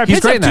 Absolutely. So Brad Pitt's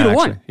great in that,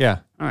 2-1. Yeah.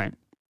 All right.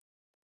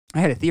 I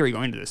had a theory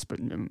going into this,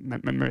 but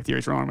my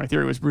theory's wrong. My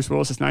theory was Bruce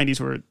Willis's 90s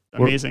were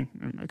amazing.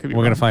 We're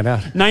going to find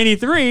out.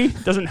 93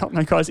 doesn't help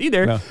my cause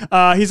either.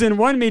 No. He's in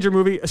one major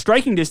movie, A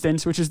Striking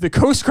Distance, which is the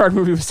Coast Guard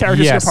movie with Sarah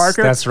Jessica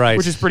Parker. That's right.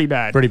 Which is pretty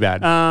bad. Pretty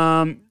bad.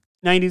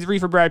 93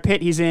 for Brad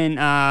Pitt. He's in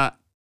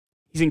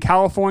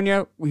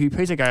California. He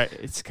plays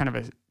it's kind of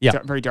a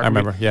very dark I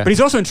remember, movie. yeah. But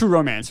he's also in True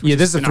Romance. Yeah,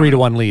 this is a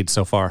 3-1 lead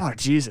so far. Oh,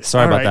 Jesus.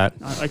 Sorry All about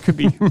that. I could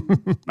be,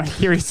 my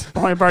theory's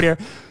falling apart here.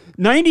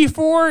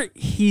 94,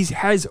 he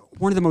has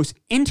one of the most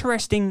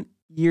interesting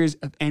years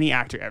of any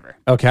actor ever.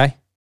 Okay.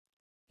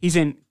 He's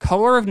in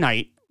Color of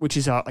Night, which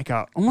is almost like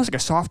a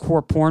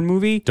softcore porn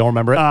movie. Don't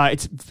remember it.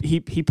 It's he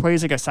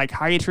plays like a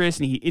psychiatrist,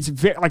 and it's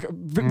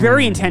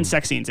very intense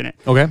sex scenes in it.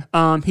 Okay.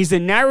 He's the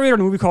narrator of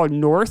a movie called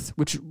North,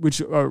 which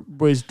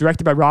was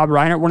directed by Rob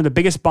Reiner, one of the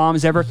biggest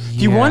bombs ever.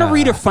 If you want to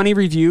read a funny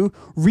review,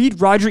 read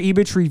Roger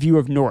Ebert's review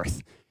of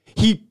North.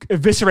 He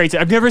eviscerates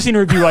it. I've never seen a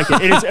review like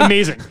it. It is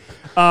amazing.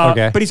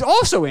 Okay. But he's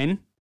also in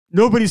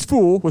Nobody's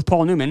Fool with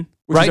Paul Newman,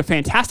 which is a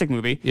fantastic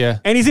movie. Yeah.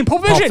 And he's in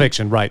Pulp Fiction. Pulp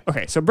Fiction, right.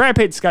 Okay, so Brad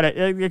Pitt's got it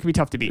could be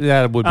tough to beat.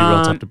 That would be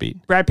real tough to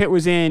beat. Brad Pitt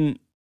was in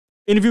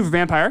Interview with a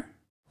Vampire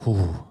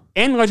Ooh,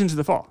 and Legends of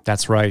the Fall.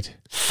 that's right.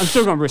 I'm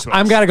still going Bruce Willis.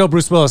 I'm got to go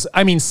Bruce Willis.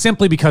 I mean,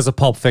 simply because of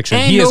Pulp Fiction.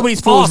 And He is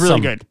Nobody's Fool is really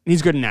awesome. good.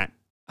 He's good in that.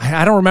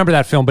 I don't remember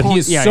that film, but he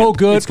is so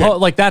good. it's good.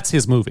 Like, that's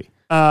his movie.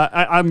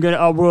 I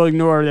will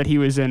ignore that he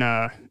was in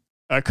A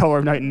Color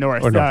of Night in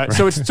North.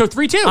 So it's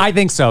 3-2. I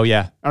think so,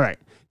 yeah. All right.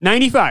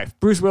 95.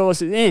 Bruce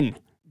Willis is in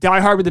Die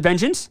Hard with a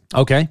Vengeance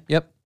Okay,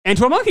 yep. and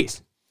 12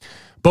 Monkeys.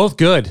 Both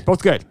good.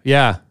 Both good.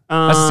 Yeah.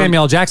 That's the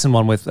Samuel L. Jackson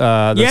one with,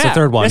 that's the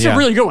third one. That's yeah. a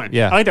really good one.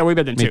 Yeah. I like that way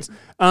better than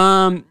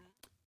 2.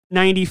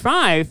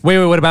 95.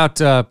 Wait, what about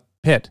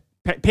Pitt?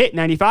 Pitt,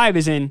 95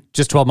 is in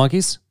Just 12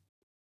 Monkeys?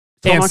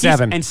 12 And Monkeys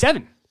 7. And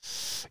 7.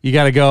 You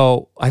got to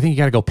go, I think you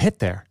got to go Pitt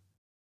there.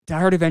 Die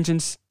Hard with a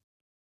Vengeance.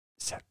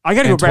 I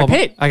got to go And Brad 12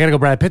 Pitt. I got to go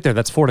Brad Pitt there.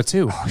 That's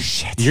 4-2. Oh,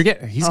 shit. He's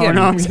getting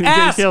no, I'm his gonna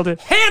ass killed it.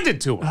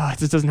 handed to him. Oh,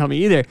 this doesn't help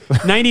me either.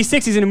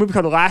 96, he's in a movie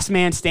called Last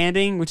Man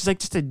Standing, which is like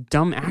just a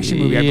dumb action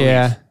movie, I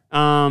Yeah.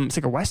 believe. It's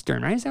like a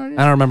Western, right? Is that what it is?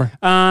 I don't remember.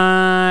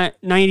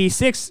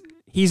 96,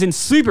 he's in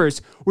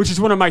Sleepers, which is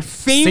one of my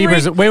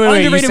favorite Sleepers. Wait. You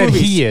underrated said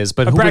movies. he is,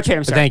 but Brad Pitt,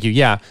 I'm sorry. Thank you.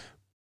 Yeah.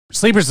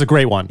 Sleepers is a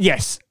great one.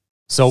 Yes.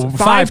 So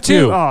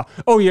 5-2.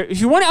 Oh, yeah.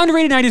 If you want an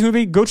underrated 90s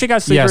movie, go check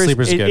out Sleepers. Yeah,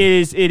 Sleepers is good.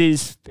 It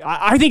is.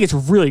 I think it's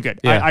really good.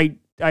 Yeah.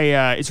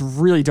 It's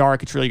really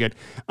dark. It's really good.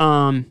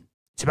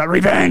 It's about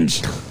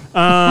revenge.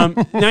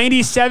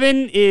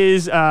 97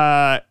 is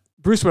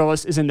Bruce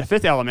Willis is in The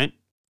Fifth Element,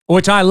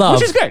 Which I love.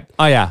 which is good.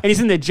 Oh, yeah. And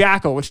he's in The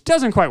Jackal, which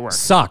doesn't quite work.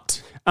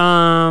 Sucked.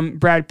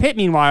 Brad Pitt,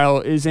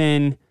 meanwhile, is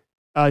in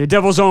The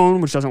Devil's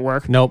Own, which doesn't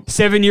work. Nope.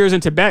 7 Years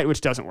in Tibet,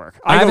 which doesn't work.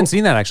 I haven't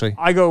seen that, actually.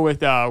 I go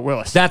with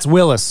Willis. That's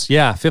Willis.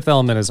 Yeah. Fifth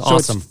Element is So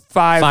awesome. it's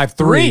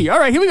 5-3. All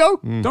right, here we go.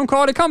 Mm. Don't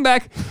call it a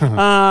comeback.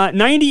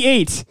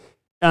 98.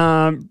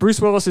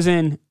 Bruce Willis is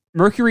in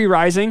Mercury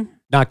Rising,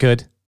 Not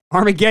good.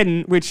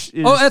 Armageddon, which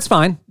is Oh, that's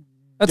fine.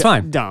 That's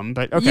fine. dumb,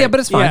 but okay. Yeah, but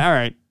it's fine. Yeah, all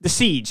right. The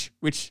Siege,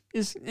 which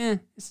is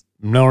it's,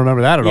 Don't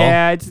remember that at all.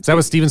 yeah, Is that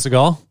with Steven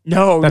Seagal?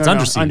 no, That's no,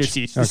 Under no, Siege. Under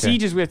Siege. The Okay.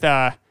 Siege is with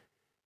oh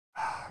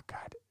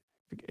god,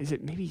 is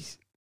it maybe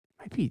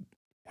might be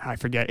I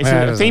forget. It's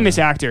Yeah, it a doesn't famous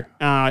actor.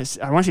 I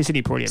want to say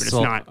Sidney Poitier, but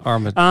So,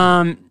 it's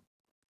not.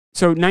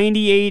 So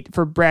 98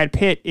 for Brad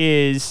Pitt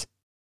is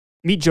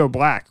Meet Joe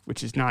Black,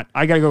 which is not.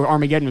 I got to go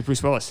Armageddon with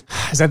Bruce Willis.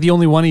 Is that the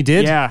only one he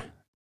did? Yeah.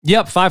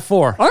 Yep,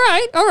 5-4. All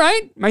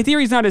right. My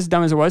theory's not as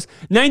dumb as it was.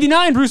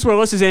 99, Bruce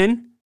Willis is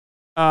in.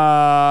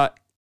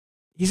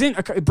 He's in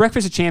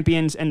Breakfast of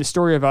Champions and The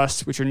Story of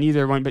Us, which are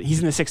neither one, but he's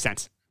in The Sixth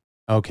Sense.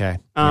 Okay.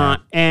 Yeah.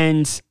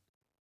 And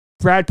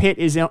Brad Pitt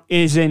is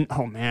in.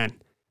 Oh man,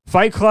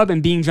 Fight Club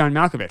and Being John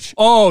Malkovich.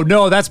 Oh,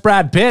 no, that's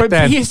Brad Pitt But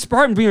then. he's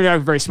part and Being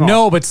very small.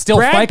 No, but still,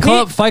 Brad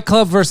Fight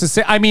Club versus.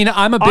 I mean,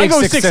 I'm a I big go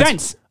Sixth Sixth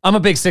Sense. Sense. I'm a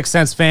big Sixth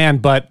Sense fan,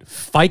 but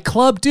Fight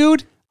Club,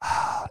 dude,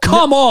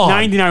 come on.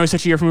 99 was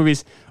such a year for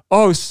movies.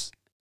 Oh.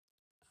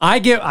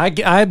 I'm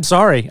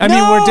sorry. I mean,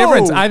 No! we're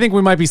different. I think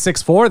we might be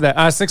 6-4.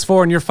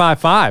 6-4, and you're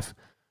 5-5.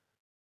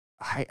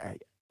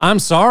 I'm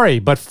sorry,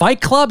 but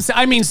Fight Clubs.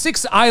 I mean,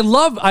 I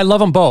love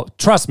them both.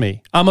 Trust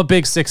me, I'm a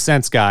big Sixth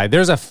Sense guy.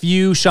 There's a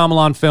few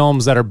Shyamalan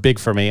films that are big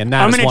for me, and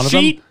that I'm is gonna one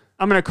cheat. of them.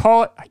 I'm gonna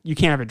call it. You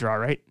can't have a draw,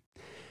 right?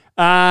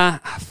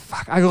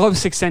 Fuck. I love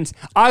Sixth Sense.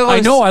 I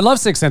know. I love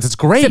Sixth Sense. It's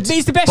great.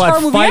 It's the best But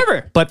horror movie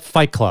ever. But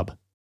Fight Club,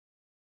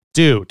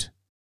 dude.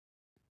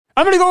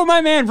 I'm gonna go with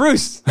my man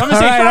Bruce. I'm gonna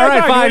say All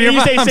right, fine. You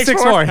say I'm 6-4.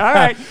 6-4. All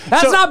right.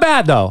 That's So not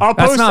bad though.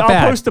 That's not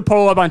bad. I'll post the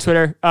poll up on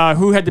Twitter.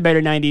 Who had the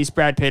better 90s,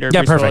 Brad Pitt or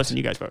Yeah, Bruce perfect. Willis? And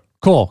you guys vote.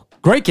 Cool.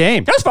 Great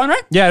game. That was fun,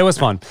 right? Yeah, it was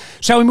fun.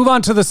 Shall we move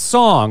on to the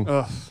song?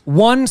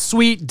 One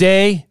Sweet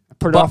Day.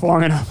 Put it off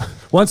long enough.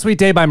 One Sweet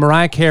Day by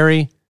Mariah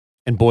Carey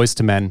and Boyz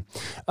II Men.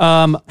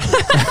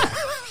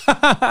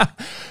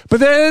 But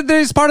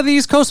there's part of the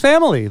East Coast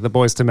family, the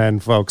Boyz II Men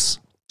folks.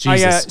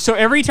 Jesus. So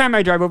every time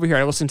I drive over here,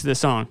 I listen to this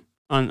song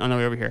on the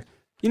way over here.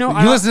 You know,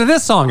 You listen to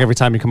this song every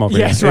time you come over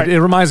Yes, here. right.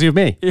 It reminds you of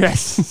me.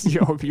 Yes,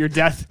 your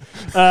death.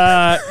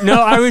 No,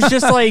 I was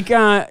just like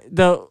I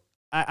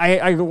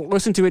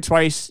listened to it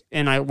twice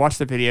and I watched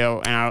the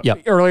video and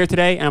earlier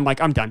today and I'm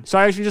like I'm done. So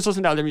I actually just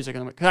listened to other music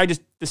and I'm like, because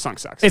this song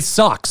sucks. It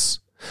sucks.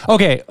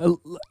 Okay,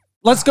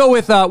 let's go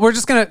with we're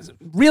just gonna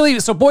really.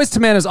 So Boyz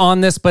II Men is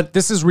on this, but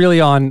this is really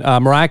on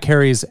Mariah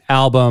Carey's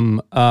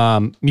album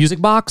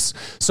Music Box.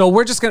 So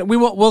we're just gonna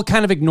we'll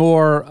kind of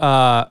ignore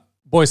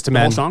Boyz II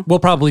Men. whole song? We'll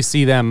probably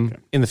see them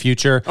in the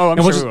future. Oh, I'm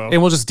and sure we'll we will.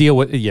 And we'll just deal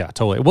with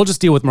totally. We'll just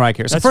deal with Mariah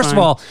Carey. So That's first fine.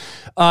 of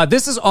all,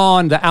 this is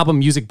on the album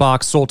Music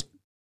Box. Sold.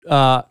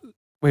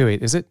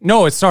 Wait, is it?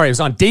 No, it's sorry. It was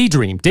on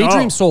Daydream.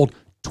 Daydream Oh. sold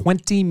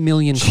 20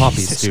 million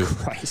copies, Jesus dude.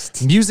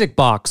 Christ. Music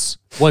Box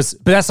was,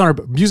 but that's not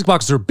her. Music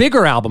Box is her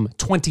bigger album,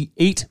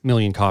 28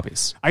 million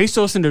copies. I used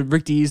to listen to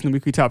Rick Dees in the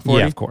Weekly Top 40.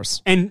 Yeah, of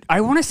course. And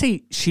I want to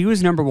say she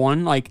was number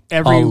one like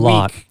every A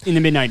lot. week in the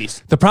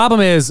mid-90s. The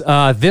problem is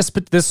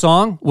this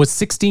song was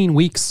 16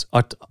 weeks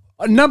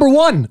number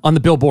one on the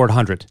Billboard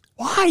 100.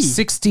 Why?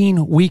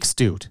 16 weeks,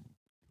 dude.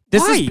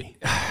 This Why?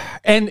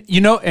 And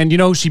you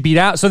know she beat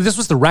out. So this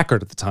was the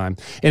record at the time,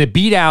 and it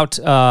beat out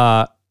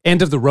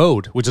 "End of the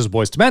Road," which is a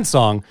Boyz II Men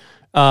song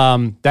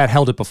that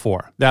held it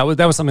before. That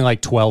was something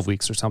like 12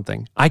 weeks or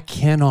something. I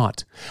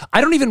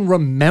don't even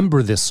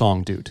remember this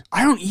song, dude.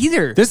 I don't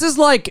either. This is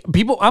like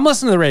people. I'm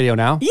listening to the radio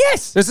now.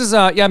 Yes. This is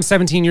I'm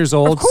 17 years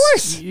old. Of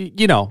course.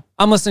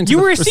 I'm listening to. You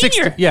the- were a or 60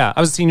 senior. Yeah, I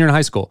was a senior in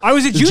high school. I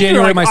was a It junior.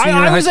 January of my like,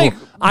 senior I in high was school.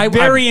 like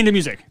very into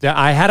music.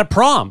 I had a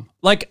prom.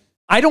 Like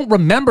I don't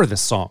remember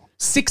this song.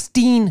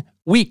 16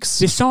 weeks.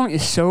 This song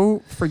is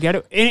so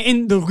forgettable,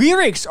 and the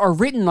lyrics are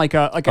written like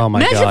a. Oh my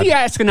imagine God. if you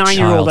ask a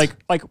 9-year-old Child.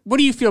 like what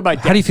do you feel about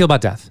death? How do you feel about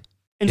death?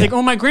 And it's like,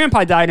 oh, my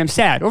grandpa died. I'm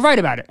sad. Or write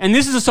about it. And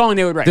this is a song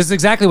they would write. This is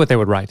exactly what they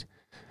would write.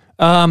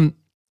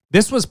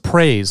 This was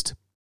praised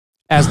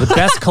as the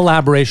best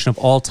collaboration of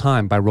all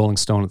time by Rolling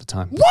Stone at the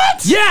time.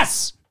 What?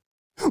 Yes!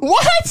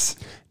 What?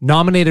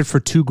 Nominated for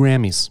 2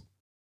 Grammys.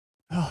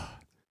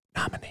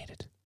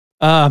 Nominated.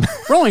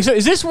 Rolling. So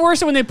is this worse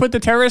than when they put the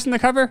terrorist in the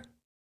cover?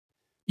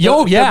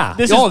 Yeah.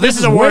 This This is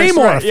is a way worse,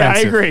 more right? offensive. Yeah, I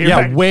agree. Yeah,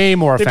 Right. way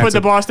more They offensive. put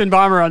the Boston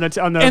bomber on the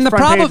And the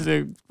front problem- page of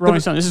the Rolling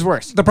Stone. This is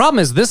worse. The problem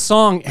is this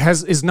song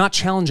is not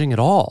challenging at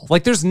all.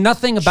 Like there's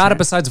nothing about it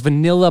besides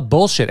vanilla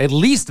bullshit. At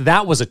least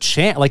that was a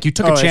chance. Like you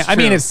took Oh, a chance. it's I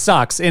mean, true. it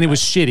sucks and it was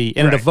shitty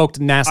and Right. it evoked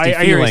nasty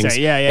I hear what you feelings.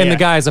 say. Yeah, and yeah. the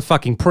guy is a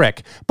fucking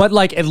prick. But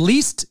like at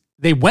least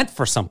they went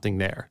for something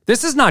there.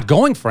 This is not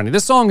going for any.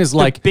 This song is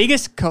like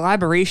Biggest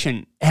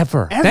collaboration.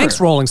 ever. Ever.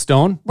 Thanks, Rolling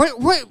Stone.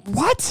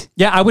 What?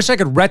 Yeah, I wish I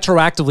could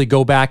retroactively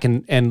go back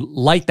and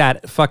light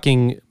that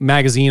fucking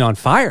magazine on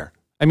fire.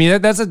 I mean,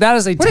 that is a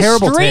What a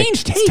terrible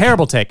strange take. take. It's a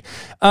terrible take.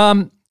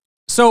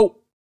 So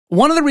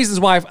one of the reasons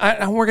why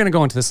we're going to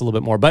go into this a little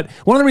bit more, but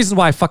one of the reasons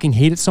why I fucking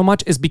hate it so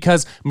much is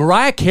because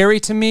Mariah Carey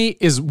to me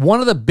is one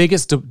of the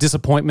biggest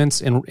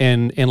disappointments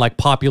in like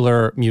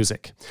popular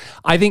music.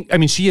 I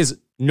mean, she is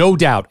no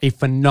doubt a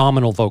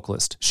phenomenal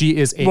vocalist. She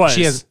is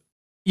she has.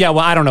 Yeah,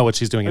 well, I don't know what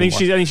she's doing anymore. I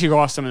think she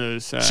lost some of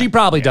those. She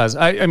probably does.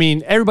 I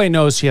mean, everybody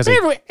knows she has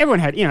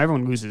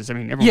everyone loses. I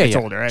mean, everyone gets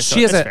older. Right? So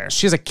She has that's fair.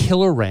 she has a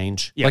killer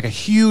range, Yeah. like a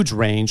huge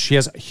range. She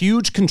has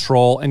huge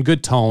control and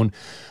good tone,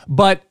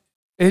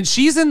 and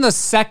she's in the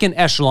second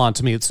echelon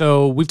to me.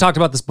 So we've talked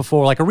about this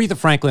before. Like Aretha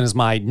Franklin is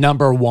my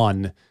number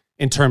one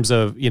in terms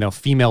of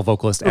female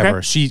vocalist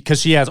ever. Because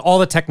she has all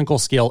the technical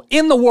skill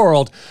in the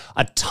world,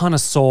 a ton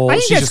of soul. I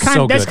think She's that's just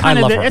so good. I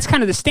love her. That's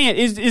kind of the stand,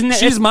 isn't it?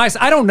 She's my.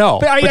 I don't know,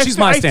 but she's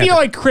my standard. I feel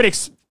like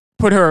critics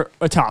put her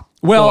atop.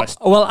 the Well, list.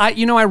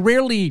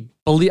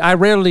 I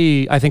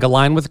rarely I think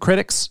align with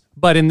critics,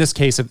 but in this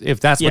case, if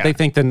that's what Yeah. they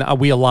think, then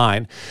we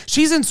align.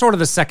 She's in sort of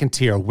the second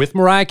tier with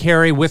Mariah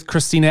Carey, with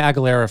Christina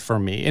Aguilera for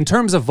me in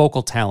terms of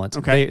vocal talent.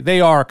 Okay.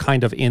 They are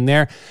kind of in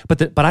there,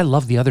 but I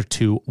love the other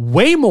two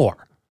way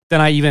more than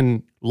I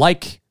even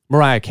like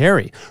Mariah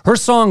Carey. Her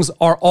songs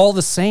are all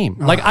the same.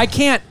 Like I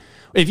can't.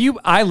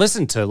 I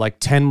listen to like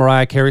 10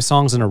 Mariah Carey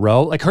songs in a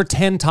row, like her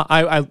 10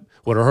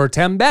 what are her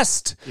 10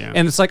 best? Yeah.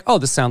 And it's like, oh,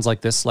 this sounds like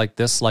this, like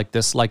this, like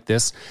this, like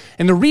this.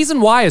 And the reason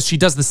why is she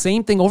does the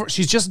same thing over.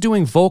 She's just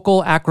doing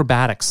vocal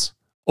acrobatics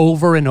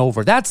over and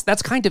over. That's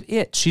kind of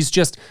it. She's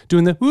just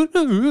doing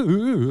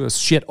the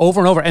shit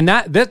over and over. And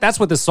that's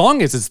what this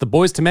song is. It's the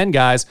Boyz II Men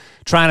guys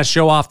trying to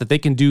show off that they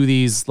can do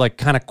these like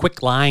kind of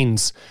quick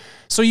lines.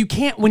 So you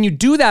can't, when you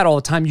do that all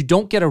the time, you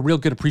don't get a real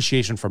good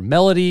appreciation for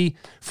melody,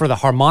 for the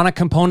harmonic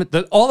component.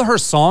 All of her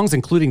songs,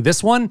 including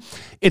this one,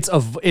 it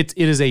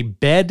is a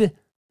bed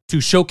to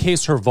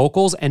showcase her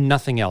vocals and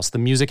nothing else. The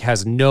music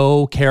has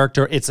no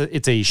character. It's a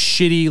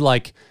shitty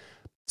like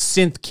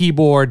synth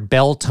keyboard,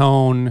 bell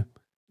tone,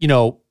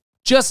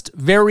 just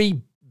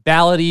very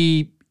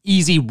ballady,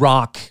 easy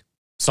rock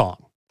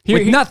song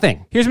with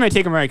nothing. Here's my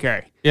take on Mariah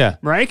Carey. Yeah.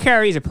 Mariah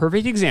Carey is a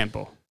perfect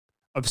example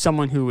of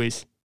someone who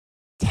is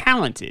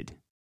talented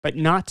but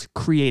not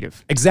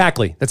creative.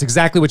 Exactly. That's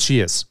exactly what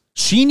she is.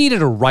 She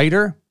needed a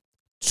writer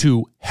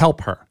to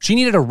help her. She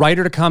needed a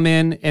writer to come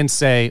in and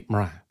say,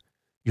 Mariah,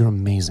 you're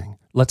amazing.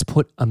 Let's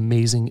put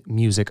amazing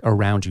music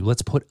around you.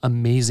 Let's put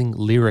amazing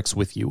lyrics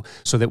with you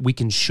so that we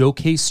can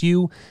showcase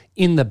you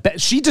in the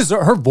best.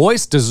 Her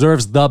voice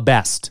deserves the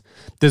best.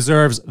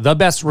 Deserves the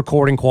best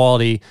recording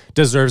quality,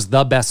 deserves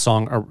the best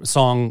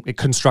song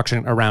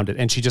construction around it,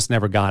 and she just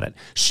never got it.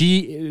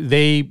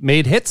 They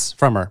made hits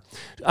from her,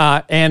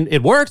 and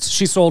it worked.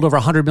 She sold over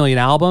 100 million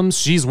albums.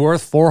 She's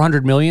worth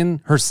 400 million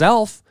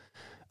herself.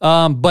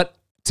 But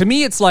to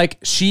me, it's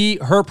like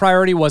her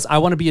priority was, I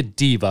want to be a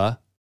diva.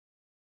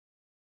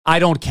 I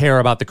don't care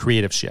about the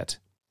creative shit.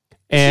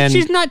 And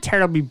she's not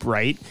terribly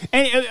bright.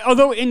 And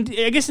although, I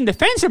guess in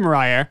defense of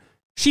Mariah,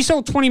 she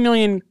sold 20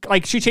 million.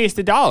 Like she chased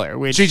the dollar,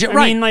 which I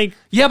mean, like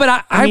yeah, but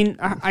I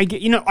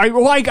get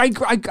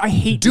I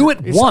hate. do it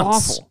it's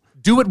once. awful.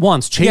 Do it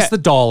once, chase Yeah. the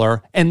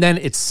dollar, and then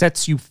it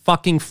sets you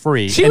fucking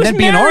free. She and was then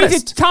be an married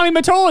artist. to Tommy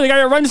Mottola, the guy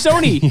that runs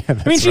Sony.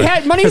 I mean, she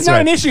had money's That's not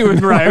right. an issue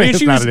with Mariah. I mean, It's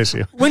she not was an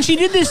issue. when she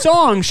did this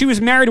song. She was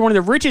married to one of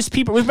the richest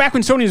people. It was back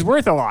when Sony was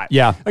worth a lot.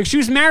 Yeah. like she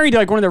was married to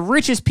like one of the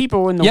richest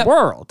people in the Yep.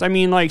 world. I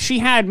mean, like she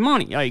had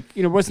money. Like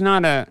was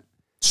not a.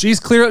 She's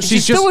clear. She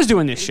She's still just was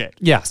doing this shit.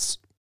 yes.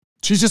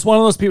 She's just one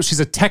of those people. She's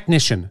a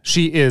technician.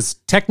 She is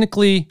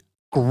technically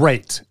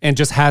great and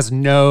just has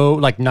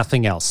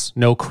nothing else,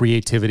 no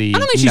creativity. I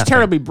don't think she's nothing.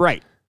 terribly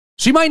bright.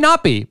 She might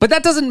not be, but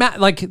that doesn't matter.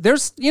 Like,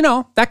 there's,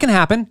 that can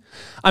happen.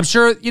 I'm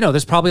sure,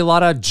 there's probably a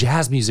lot of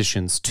jazz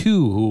musicians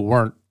too who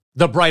weren't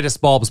the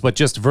brightest bulbs, but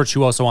just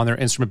virtuoso on their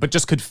instrument, but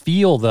just could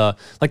feel the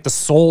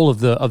soul of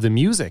the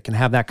music and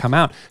have that come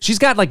out. She's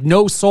got like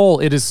no soul.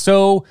 It is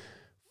so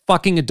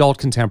fucking adult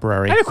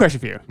contemporary. I have a question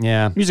for you.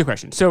 Yeah. Music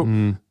question. So,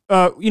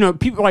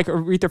 people like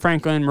Aretha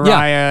Franklin,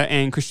 Mariah,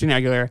 and Christina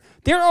Aguilera,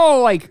 they're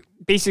all like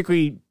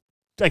basically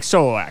like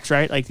solo acts,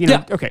 right? Like,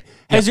 Yeah. okay.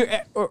 Has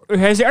there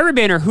ever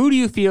been, or who do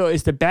you feel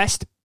is the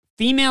best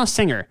female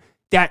singer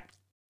that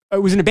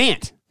was in a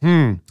band?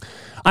 I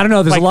don't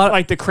know. There's Like, a lot.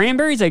 like the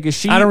Cranberries. Like, is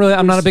she?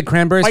 I'm not a big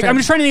Cranberries Like, fan. I'm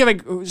just trying to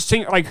think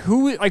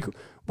of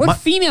what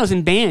females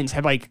in bands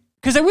have like?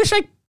 Because I wish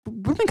would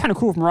have been kind of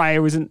cool if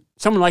Mariah was in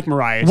someone like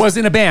Mariah. was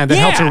in a band that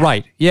helped her Yeah.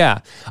 write. Yeah,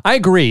 I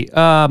agree.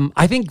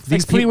 I think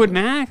these like Fleetwood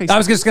Mac. Like, I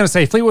was just going to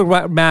say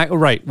Fleetwood Mac,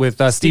 right,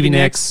 with Stevie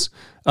Nicks.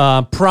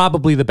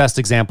 Probably the best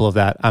example of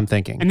that, I'm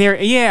thinking. and they're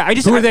I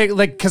just Who are they,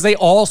 like, because they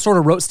all sort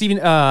of wrote,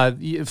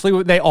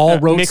 Fleetwood, they all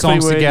wrote Mick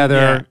songs Fleetwood,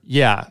 together.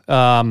 Yeah.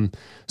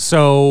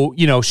 So,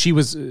 she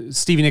was,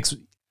 Stevie Nicks,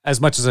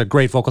 as much as a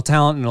great vocal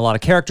talent and a lot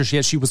of character she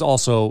had, she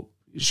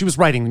was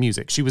writing the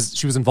music. She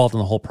was involved in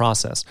the whole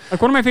process.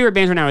 Like, one of my favorite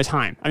bands right now is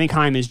Haim. I think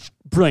Haim is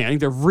brilliant. I think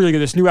they're really good.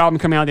 This new album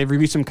coming out, they've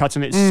released some cuts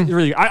of it. It's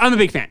really good. I'm a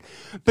big fan.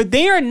 But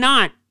they are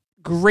not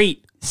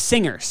great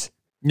singers.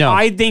 No.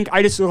 I think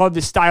I just love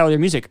the style of their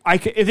music.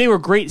 If they were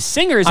great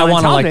singers, I on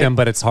want to top like of it, them,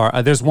 but it's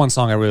hard. There's one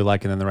song I really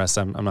like, and then the rest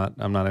I'm not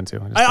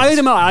into. I like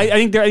them all. I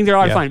think they're a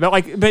lot Yeah. of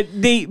fun.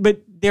 But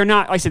they're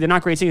not. Like I said, they're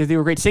not great singers. If they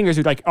were great singers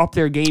who'd like up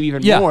their game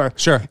even Yeah, more.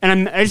 sure.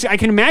 And I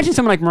can imagine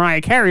someone like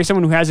Mariah Carey,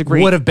 someone who has a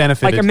great Would have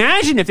benefited. Like,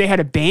 imagine if they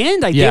had a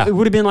band. Like, Yeah. it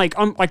would have been like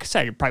I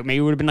said, probably maybe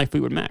it would have been like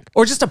Fleetwood Mac.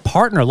 Or just a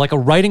partner, like a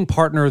writing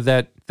partner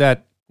that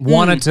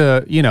wanted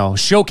to,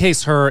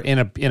 showcase her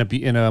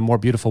in a more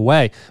beautiful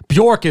way.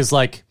 Bjork is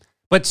like,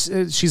 but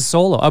she's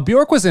solo.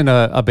 Bjork was in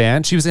a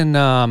band. She was in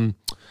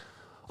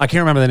I can't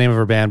remember the name of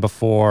her band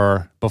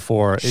before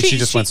she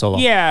just went solo.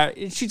 Yeah,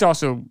 she's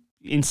also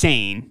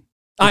insane.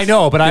 I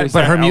know, but There's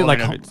her that music, like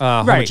element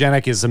of it. Right.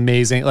 Homogenic, is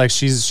amazing. Like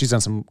she's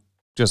done some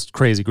just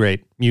crazy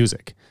great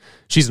music.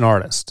 She's an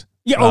artist.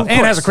 Yeah, of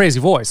and has a course. crazy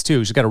voice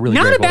too. She's got a really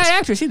Not great a bad voice.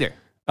 actress either.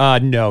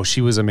 No, she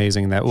was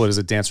amazing in that. What is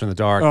it, Dancer in the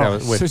Dark? Oh, That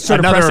was with so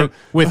another depressing.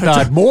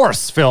 with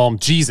Morse film.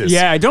 Jesus.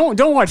 Yeah, don't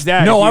watch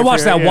that. No, if I you're-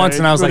 watched that yeah, once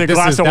and I was with like, a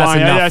glass of that's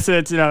wine. enough.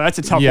 That's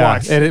a tough Yeah,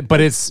 watch. but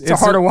it's It's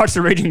harder to watch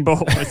the Raging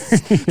Bull.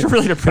 It's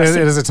really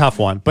depressing. It is a tough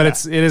one, but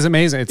it is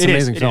amazing. It's an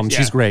amazing film. yeah.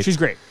 She's great. She's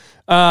great.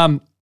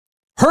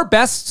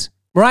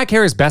 Mariah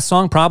Carey's best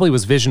song probably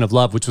was "Vision of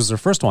Love," which was her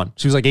first one.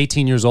 She was like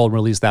 18 years old and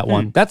released that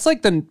one. That's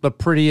like the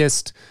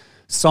prettiest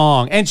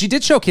song, and she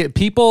did showcase.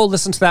 People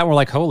listened to that and were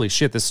like, "Holy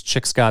shit, this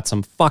chick's got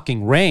some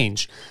fucking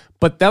range."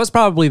 But that was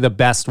probably the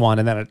best one,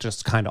 and then it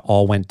just kind of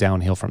all went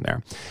downhill from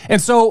there.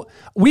 And so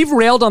we've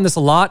railed on this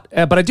a lot,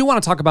 but I do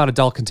want to talk about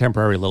adult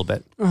contemporary a little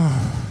bit.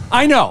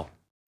 I know.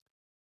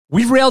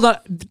 We've railed on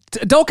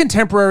adult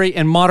contemporary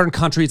and modern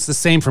country. It's the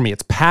same for me.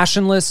 It's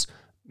passionless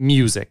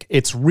music.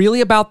 It's really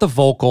about the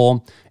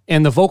vocal,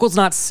 and the vocal's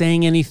not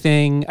saying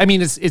anything. I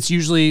mean, it's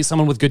usually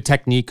someone with good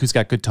technique who's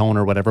got good tone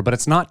or whatever, but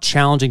it's not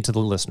challenging to the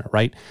listener,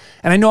 right?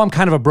 And I know I'm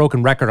kind of a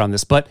broken record on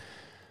this, but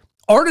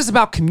art is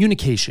about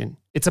communication.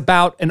 It's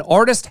about an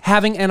artist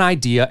having an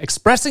idea,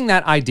 expressing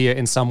that idea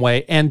in some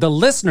way, and the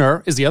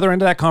listener is the other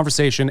end of that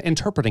conversation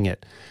interpreting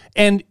it.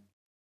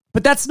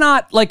 But that's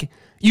not like,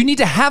 you need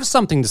to have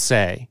something to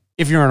say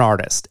if you're an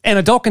artist. And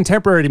adult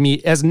contemporary to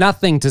me has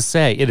nothing to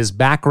say. It is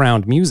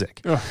background music.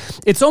 Ugh.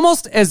 It's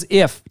almost as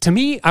if, to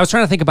me, I was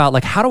trying to think about,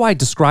 like, how do I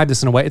describe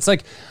this in a way? It's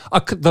like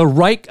a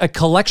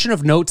collection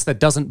of notes that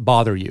doesn't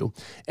bother you.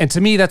 And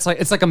to me, it's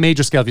like a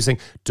major scale. If you sing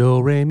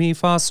do, re, mi,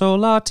 fa, sol,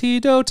 la, ti,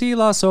 do, ti,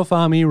 la, so,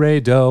 fa, mi, re,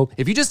 do.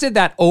 If you just did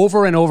that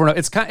over and over and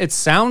over, it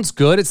sounds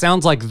good. It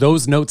sounds like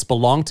those notes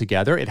belong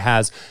together. It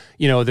has,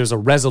 there's a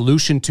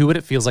resolution to it.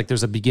 It feels like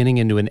there's a beginning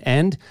into an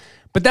end.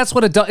 But that's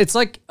what it's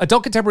like.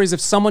 Adult contemporary is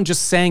if someone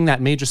just sang that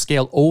major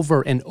scale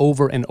over and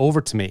over and over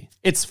to me.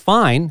 It's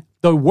fine.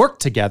 They work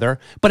together,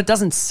 but it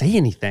doesn't say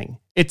anything.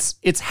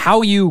 It's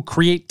how you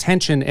create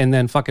tension and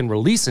then fucking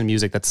release in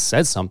music that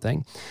says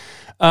something.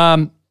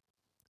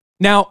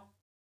 Now,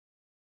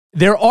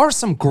 there are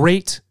some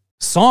great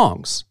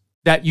songs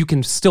that you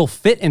can still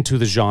fit into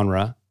the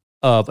genre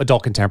of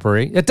adult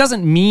contemporary. It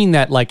doesn't mean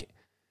that like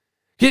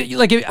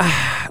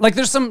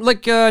there's some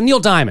like Neil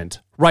Diamond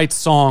writes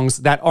songs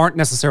that aren't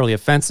necessarily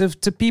offensive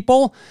to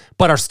people,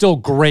 but are still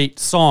great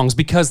songs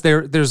because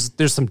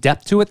there's some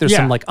depth to it. There's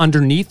some like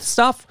underneath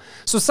stuff.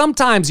 So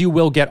sometimes you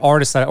will get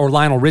artists that, or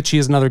Lionel Richie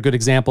is another good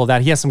example of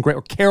that. He has some great,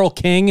 or Carole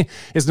King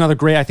is another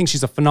great, I think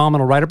she's a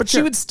phenomenal writer, but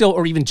she would still,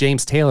 or even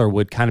James Taylor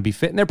would kind of be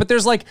fitting there. But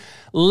there's like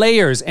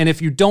layers. And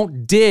if you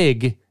don't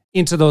dig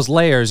into those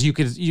layers, you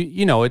could,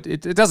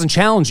 it doesn't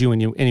challenge you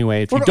in any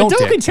way if you don't adult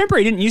dig.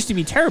 contemporary didn't used to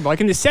be terrible.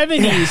 Like in the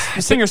 70s,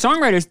 the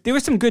singer-songwriters, there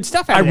was some good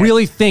stuff out I there.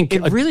 really think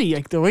It really,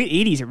 like the late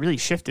 80s, it really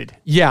shifted.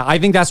 Yeah, I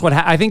think that's what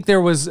I think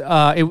there was.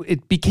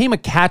 It became a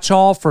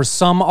catch-all for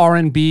some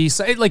R&B.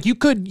 So it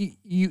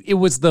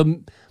was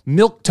the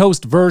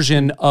milquetoast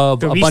version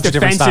of a bunch of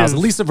different styles. At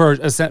least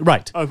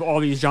right Of all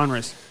these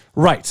genres.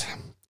 Right.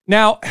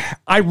 Now,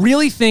 I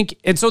really think,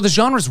 and so the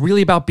genre is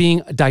really about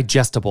being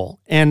digestible,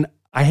 and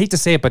I hate to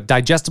say it, but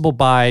digestible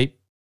by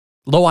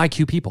low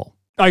IQ people.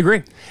 I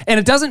agree. And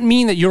it doesn't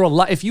mean that you're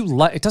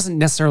it doesn't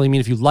necessarily mean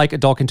if you like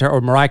adult contemporary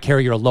or Mariah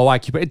Carey, you're a low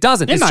IQ. But it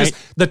doesn't. It might.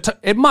 Just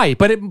it might,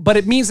 but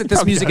it means that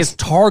this music is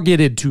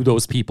targeted to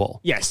those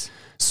people. Yes.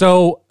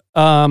 So,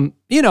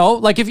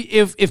 like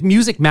if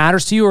music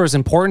matters to you or is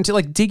important to you,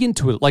 like dig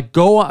into it, like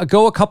go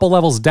a couple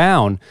levels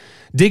down,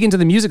 dig into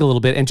the music a little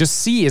bit and just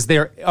see,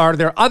 are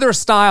there other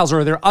styles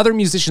or are there other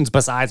musicians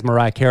besides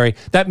Mariah Carey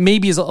that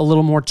maybe is a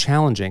little more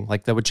challenging,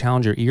 like that would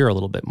challenge your ear a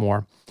little bit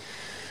more.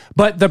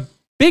 But the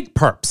big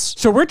perps.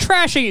 So we're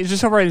trashing,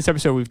 just so far in this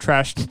episode, we've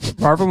trashed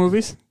Marvel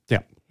movies. Yeah.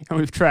 And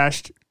we've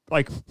trashed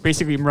like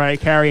basically Mariah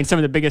Carey and some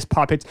of the biggest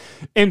pop hits.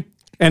 And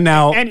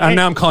now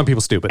I'm calling people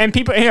stupid. And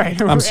people,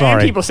 I'm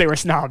sorry. And people say we're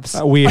snobs.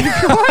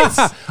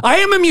 I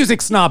am a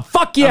music snob.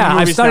 Fuck yeah.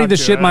 I've studied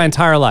this shit my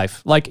entire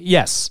life. Like,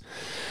 yes.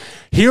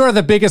 Here are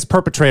the biggest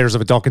perpetrators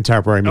of adult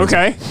contemporary music.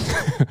 Okay.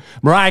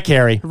 Mariah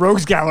Carey.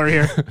 Rogues gallery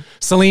here.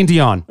 Celine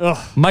Dion.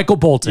 Ugh. Michael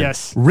Bolton.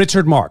 Yes.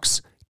 Richard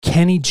Marx.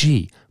 Kenny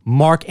G.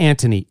 Mark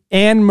Antony.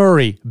 Anne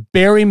Murray.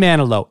 Barry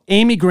Manilow.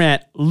 Amy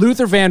Grant.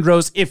 Luther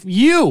Vandross. If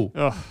you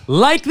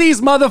like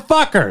these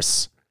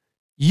motherfuckers,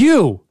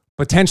 you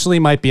potentially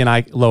might be an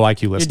low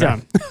IQ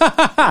listener.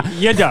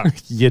 You're dumb.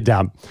 You're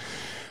dumb.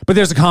 But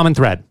there's a common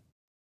thread.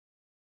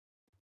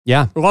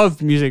 Yeah.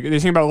 Love music. They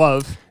sing about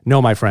love.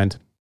 No, my friend.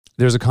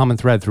 There's a common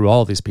thread through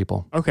all of these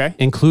people. Okay.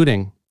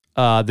 Including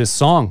this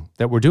song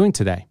that we're doing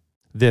today.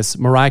 This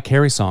Mariah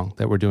Carey song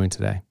that we're doing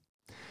today.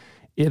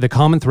 The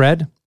common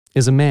thread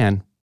is a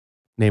man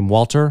named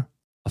Walter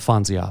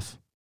Afanasieff.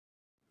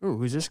 Ooh,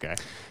 who's this guy?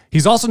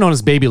 He's also known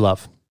as Baby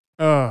Love.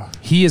 Oh.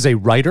 He is a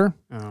writer,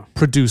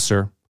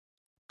 producer,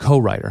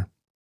 co-writer,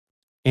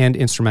 and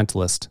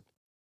instrumentalist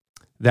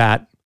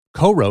that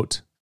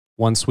co-wrote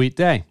One Sweet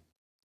Day.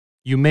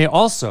 You may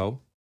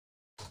also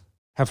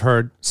have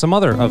heard some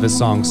other of his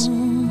songs.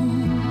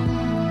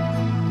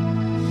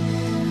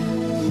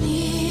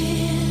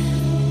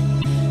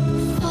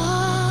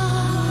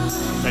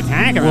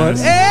 Titanic.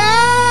 Whatever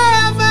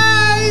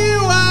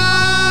you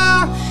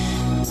are.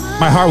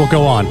 My heart will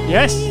go on.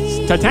 Yes.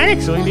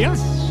 Titanic, Celine Dion.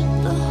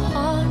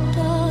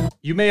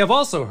 You may have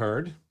also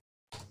heard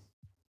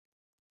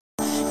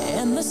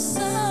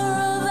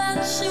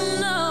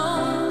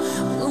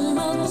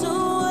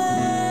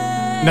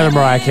another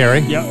Mariah Carey.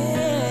 Yep.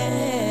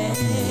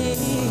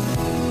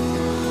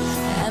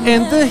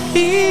 And the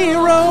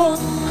hero.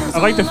 I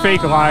like the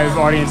fake live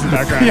audience in the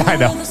background. Yeah, I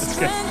know. That's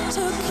good.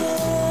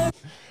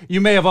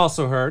 You may have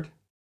also heard.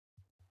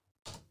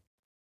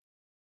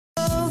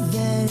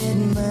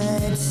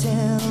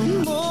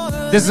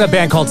 This is a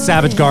band called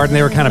Savage Garden.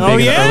 They were kind of big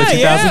in the early 2000s.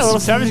 Yeah, a little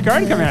Savage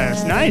Garden coming out.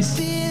 It's nice.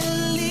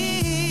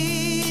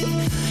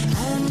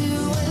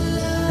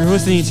 You're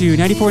listening to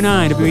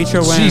 94.9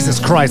 WHON. Jesus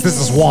Christ, this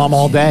is Wham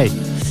all day.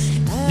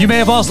 You may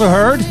have also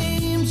heard.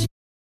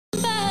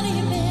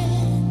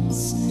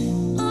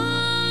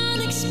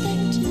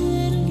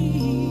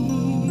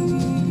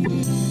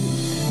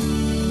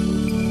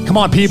 Come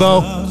on,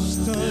 Peebo.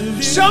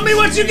 Show me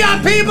what you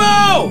got,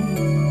 Peebo!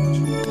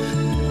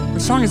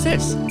 What song is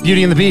this?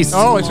 Beauty and the Beast.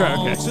 Oh, it's right.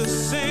 Okay.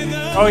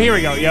 Oh, here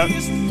we go. Yep.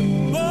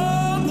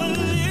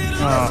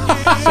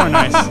 Oh, so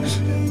nice.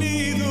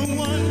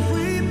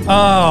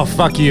 Oh,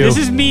 fuck you. This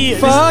is me.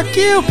 Fuck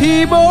you,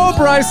 Peebo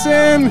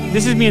Bryson.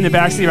 This is me in the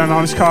backseat of my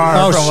mom's car.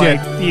 Oh, for shit.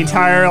 Like the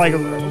entire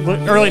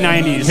early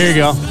 90s. Here you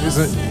go.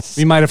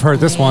 You might have heard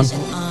this one.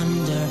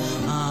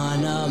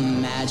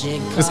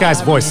 This guy's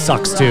voice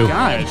sucks too.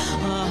 God.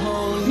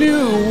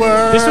 New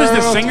world. This was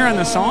the singer in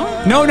the song?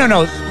 No.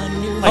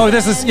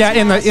 This is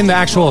in the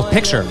actual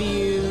picture.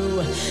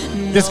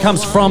 This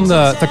comes from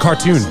the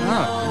cartoon.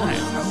 Oh,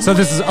 nice. So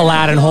this is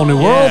Aladdin, Whole New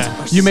World.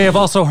 Yeah. You may have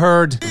also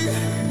heard.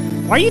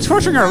 Why are you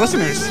torturing our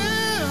listeners?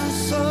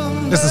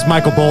 This is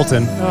Michael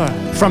Bolton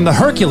from the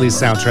Hercules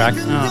soundtrack.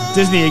 Oh,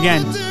 Disney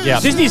again. Yeah.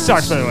 Disney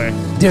sucks, by the way.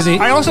 Disney.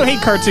 I also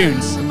hate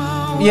cartoons.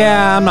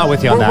 Yeah, I'm not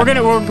with you on that. We're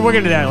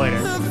gonna do that later.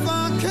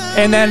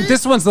 And then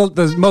this one's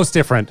the most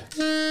different.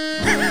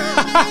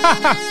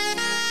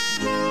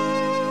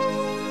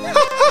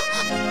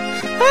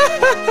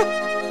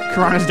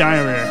 Piranha's dying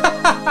over here.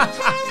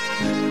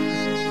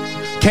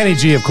 Kenny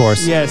G, of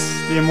course. Yes,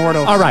 the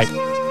immortal. All right.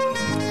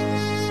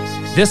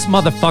 This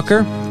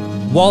motherfucker,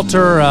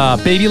 Walter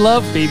Baby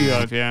Love, Baby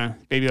Love, yeah.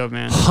 Baby Love,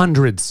 man.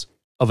 hundreds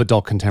of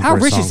adult contemporary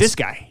How rich songs. is this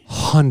guy?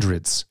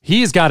 Hundreds.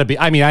 He's got to be,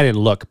 I mean, I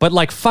didn't look, but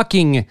like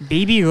fucking,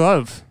 Baby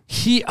Love.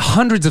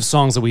 hundreds of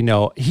songs that we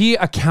know. He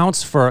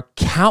accounts for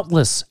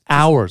countless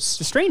hours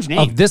It's a strange name.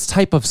 of this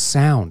type of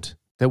sound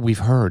that we've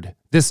heard.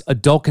 This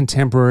adult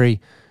contemporary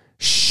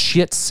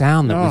shit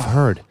sound that we've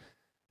heard.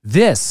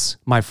 This,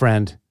 my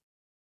friend,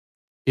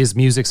 is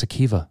music's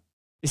Akiva.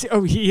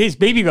 He is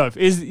Baby Love. So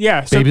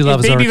Baby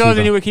Love is our Baby Love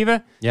the Akiva. new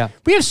Akiva? Yeah.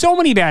 We have so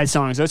many bad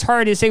songs, so it's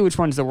hard to say which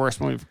one's the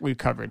worst one we've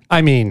covered.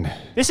 I mean,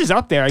 This is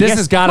up there. I this guess.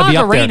 has got to be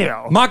up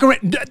there. Macarena.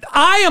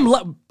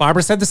 Macarena.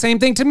 Barbara said the same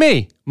thing to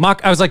me.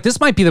 I was like, this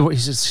might be the.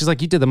 She's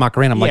like, you did the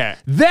Macarena. I'm Yeah.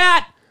 like,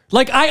 that.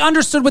 Like, I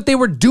understood what they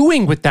were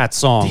doing with that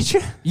song. Did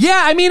you?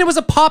 Yeah, I mean, it was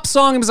a pop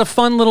song. It was a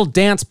fun little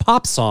dance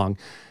pop song.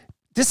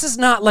 This is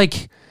not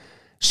like.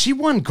 She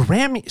won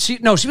Grammy. She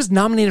was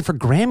nominated for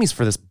Grammys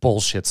for this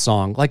bullshit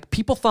song. Like,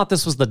 people thought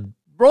this was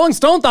Rolling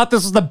Stone thought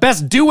this was the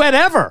best duet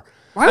ever.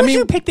 Why would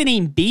you pick the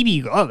name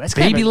Baby Love? That's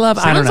kind Baby of Love?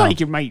 I don't sounds know. like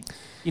you might,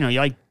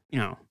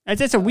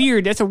 that's a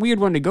weird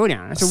one to go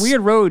down. That's a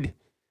weird road.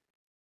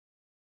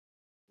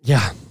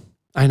 Yeah,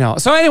 I know.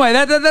 So anyway,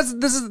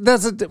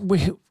 that's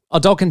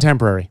adult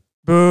contemporary.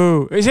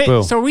 Boo. Is it?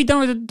 Boo. So are we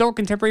done with adult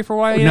contemporary for a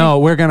while? yet? No,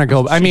 we're gonna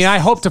go. I mean, I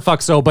hope to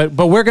fuck so, but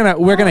we're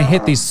gonna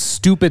hit these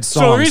stupid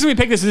songs. So the reason we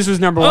picked this was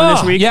number one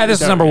this week. Yeah, this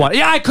is number one.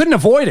 Yeah, I couldn't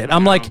avoid it.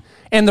 I'm like,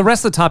 and the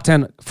rest of the top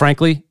 10,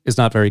 frankly, is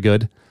not very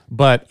good.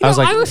 But I was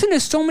like, I listened to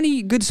so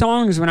many good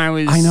songs when I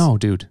was. I know,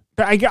 dude.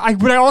 But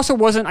I also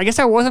wasn't. I guess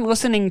I wasn't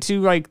listening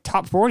to like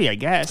top 40. I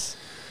guess.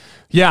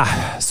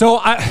 Yeah.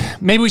 So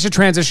maybe we should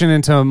transition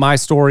into my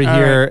story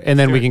here, right, and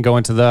then we sure. can go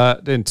into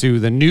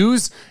the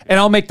news. And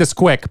I'll make this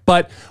quick.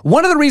 But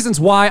one of the reasons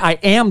why I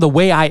am the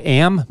way I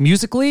am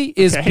musically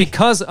is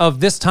because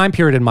of this time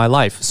period in my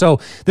life.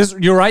 So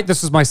you're right.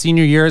 This was my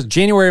senior year,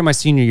 January of my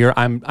senior year.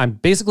 I'm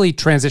basically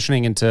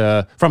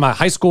transitioning from a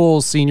high school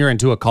senior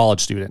into a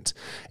college student,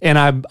 and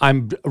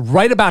I'm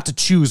right about to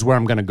choose where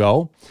I'm going to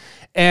go.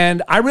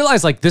 And I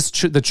realized like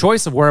the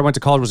choice of where I went to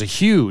college was a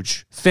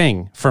huge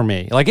thing for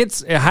me. Like it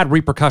had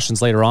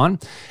repercussions later on.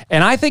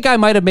 And I think I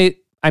might have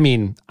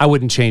I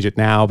wouldn't change it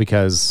now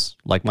because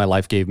like my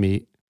life gave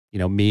me,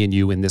 me and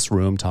you in this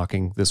room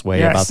talking this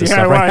way about this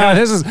stuff right now.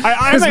 This is,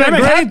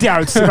 I had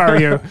doubts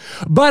about you.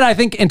 But I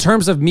think in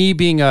terms of me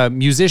being a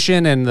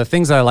musician and the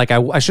things that I like,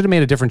 I should have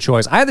made a different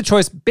choice. I had the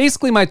choice.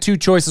 Basically, my two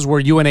choices were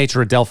UNH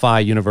or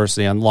Adelphi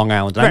University on Long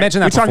Island. And I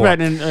mentioned that before. We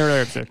talked about it in an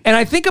earlier episode. And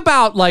I think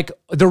about like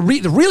the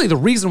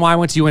reason why I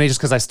went to UNH is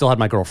because I still had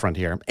my girlfriend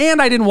here.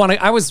 And I didn't want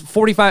to, I was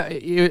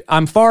 45,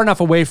 I'm far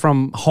enough away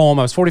from home.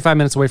 I was 45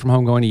 minutes away from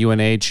home going to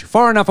UNH.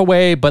 Far enough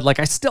away, but like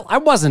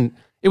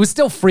it was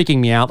still freaking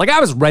me out. Like I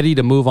was ready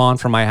to move on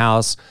from my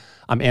house.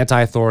 I'm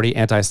anti-authority,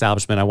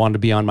 anti-establishment. I wanted to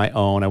be on my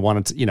own. I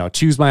wanted to,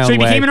 choose my own way. So you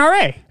became an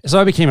RA. So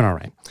I became an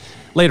RA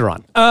later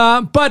on.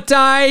 But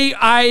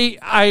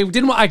I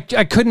didn't. I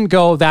couldn't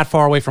go that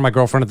far away from my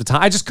girlfriend at the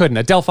time. I just couldn't.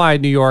 Adelphi,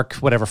 New York,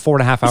 whatever,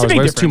 4.5 hours away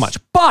was too much.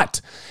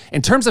 But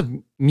in terms of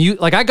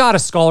like I got a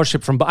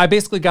scholarship I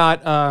basically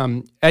got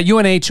at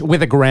UNH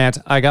with a grant.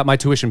 I got my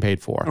tuition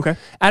paid for. Okay.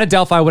 At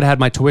Adelphi, I would have had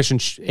my tuition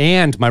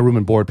and my room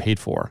and board paid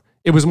for.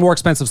 It was a more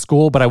expensive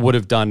school, but I would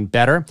have done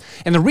better.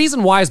 And the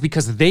reason why is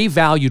because they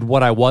valued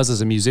what I was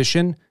as a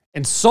musician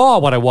and saw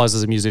what I was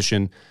as a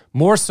musician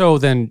more so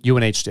than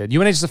UNH did.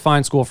 UNH is a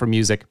fine school for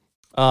music.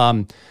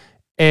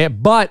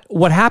 But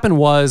what happened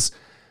was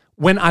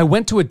when I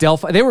went to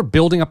Adelphi, they were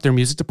building up their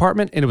music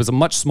department, and it was a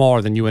much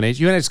smaller than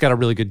UNH. UNH's got a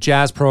really good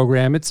jazz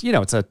program. It's,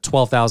 it's a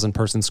 12,000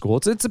 person school.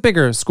 It's a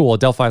bigger school.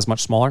 Adelphi is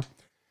much smaller.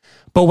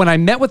 But when I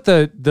met with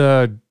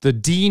the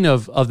dean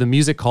of the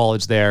music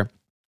college there,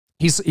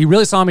 he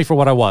really saw me for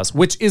what I was,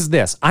 which is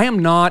this. I am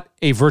not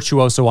a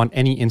virtuoso on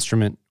any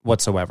instrument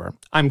whatsoever.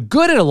 I'm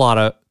good at a lot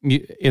of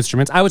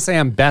instruments. I would say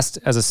I'm best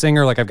as a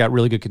singer. Like I've got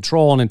really good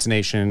control and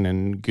intonation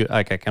and good,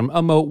 like I can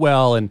emote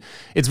well. And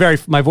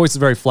my voice is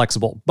very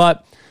flexible.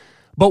 But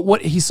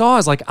what he saw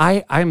is like,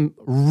 I'm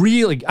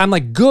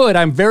like good.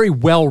 I'm very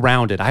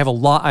well-rounded.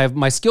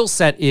 My skill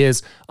set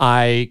is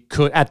I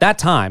could, at that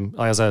time,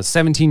 as a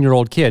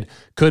 17-year-old kid,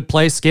 could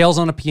play scales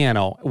on a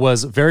piano,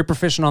 was very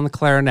proficient on the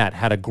clarinet,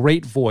 had a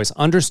great voice,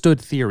 understood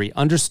theory,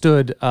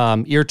 understood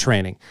ear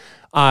training.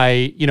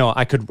 I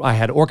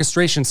had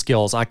orchestration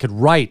skills. I could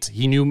write.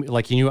 He knew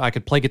I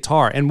could play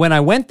guitar. And when I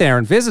went there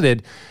and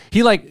visited,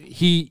 he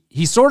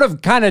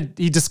discovered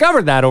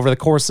that over the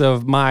course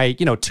of my,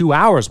 2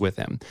 hours with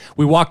him.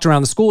 We walked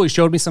around the school. He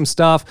showed me some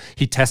stuff.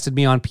 He tested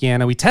me on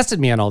piano. He tested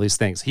me on all these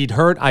things. He'd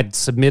heard I'd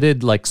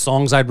submitted like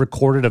songs I'd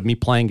recorded of me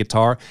playing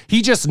guitar.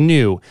 He just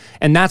knew.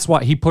 And that's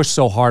why he pushed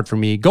so hard for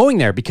me going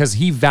there, because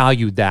he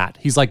valued that.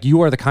 He's like,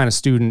 you are the kind of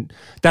student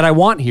that I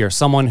want here.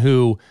 Someone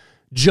who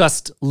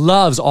just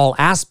loves all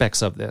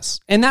aspects of this.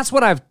 And that's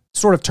what I've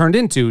sort of turned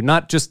into,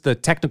 not just the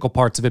technical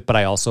parts of it, but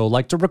I also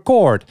like to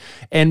record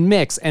and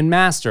mix and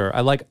master. I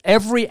like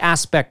every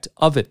aspect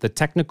of it, the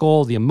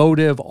technical, the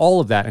emotive,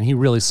 all of that. And he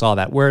really saw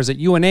that. Whereas at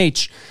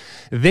UNH,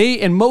 they,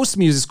 in most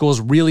music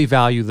schools, really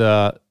value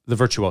the the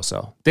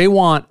virtuoso. They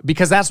want,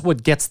 because that's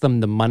what gets them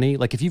the money.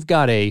 Like if you've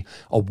got a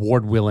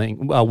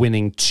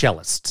winning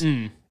cellist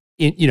in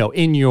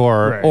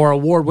your, Right. or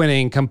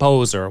award-winning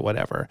composer or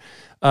whatever,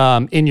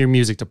 in your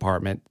music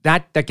department,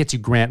 that gets you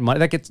grant money.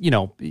 That gets,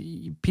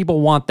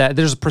 people want that.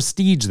 There's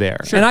prestige there.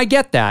 Sure. And I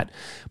get that,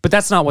 but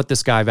that's not what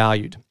this guy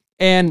valued.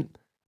 And,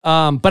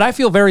 but I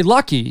feel very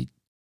lucky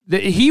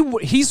that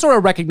he sort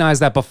of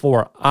recognized that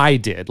before I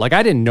did. Like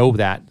I didn't know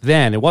that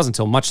then. It wasn't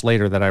until much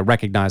later that I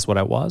recognized what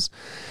I was.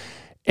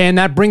 And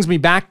that brings me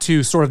back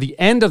to sort of the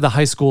end of the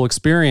high school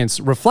experience,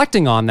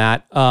 reflecting on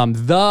that.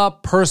 The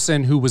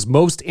person who was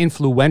most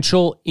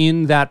influential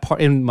in that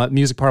part, in my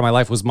music part of my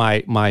life, was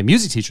my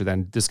music teacher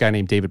then, this guy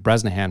named David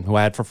Bresnahan, who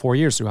I had for 4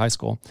 years through high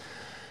school.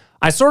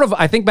 I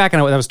think back,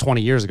 and that was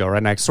 20 years ago, right?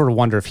 And I sort of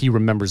wonder if he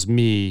remembers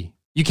me.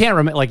 You can't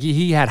remember, like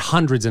he had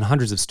hundreds and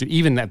hundreds of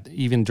students,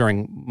 even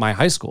during my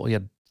high school. He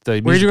had the Where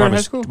did music you go to department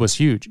high school? was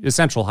huge. It was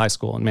Central High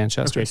School in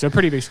Manchester. Okay, so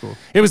pretty big school.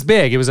 It was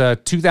big. It was a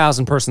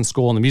 2,000 person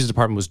school, and the music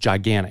department was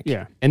gigantic.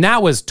 Yeah. And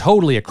that was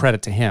totally a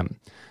credit to him.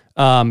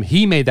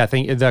 He made that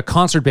thing. The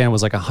concert band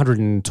was like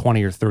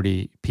 120 or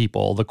 30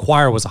 people. The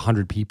choir was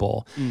 100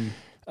 people.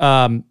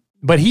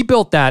 But he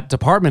built that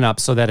department up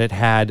so that it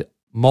had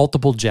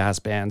multiple jazz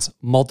bands,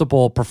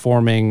 multiple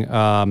performing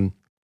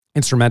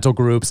instrumental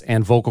groups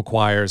and vocal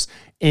choirs,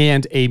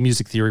 and a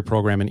music theory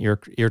program and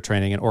ear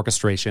training and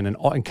orchestration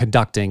and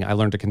conducting. I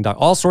learned to conduct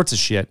all sorts of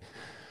shit.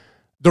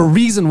 The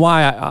reason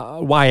why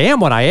I am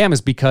what I am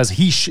is because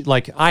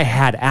I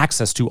had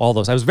access to all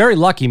those. I was very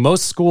lucky.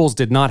 Most schools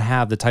did not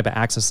have the type of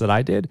access that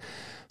I did.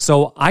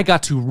 So I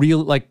got to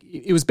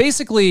it was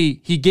basically,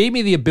 he gave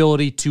me the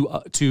ability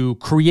to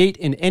create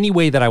in any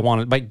way that I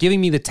wanted by giving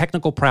me the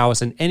technical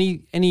prowess in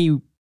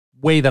any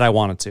way that I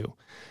wanted to,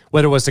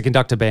 whether it was to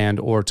conduct a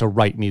band or to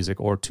write music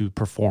or to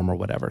perform or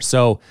whatever.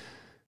 So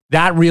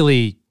that's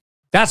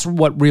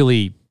what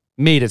really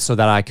made it so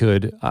that I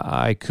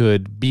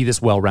could be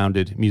this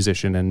well-rounded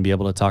musician and be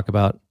able to talk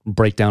about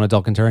breakdown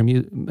adult contemporary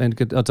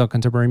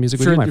music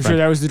with you, my friend. Sure,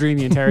 that was the dream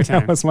the entire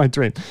time. That was my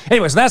dream.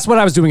 Anyway, so that's what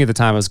I was doing at the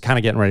time. I was kind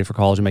of getting ready for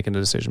college and making a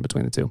decision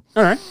between the two.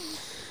 All right.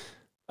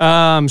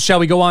 Shall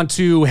we go on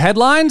to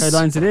headlines?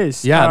 Headlines it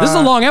is. Yeah, this is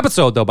a long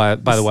episode though, by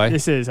the way.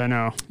 This is, I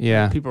know.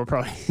 Yeah. People are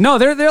probably... No,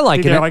 they're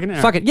liking They're it. liking it?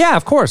 Fuck it. Yeah,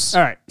 of course.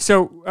 All right.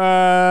 So,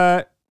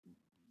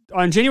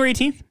 on January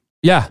 18th,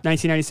 Yeah.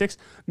 1996,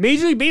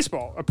 Major League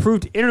Baseball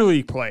approved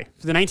interleague play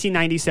for the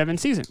 1997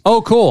 season.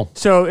 Oh, cool.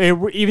 So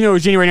even though it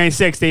was January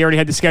 96, they already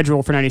had the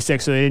schedule for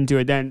 96, so they didn't do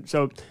it then.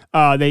 So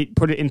they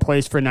put it in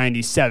place for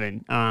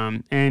 97.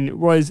 And it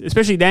was,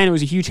 especially then, it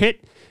was a huge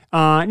hit.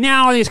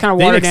 Now I think it's kind of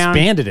They've watered down.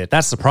 expanded it.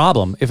 That's the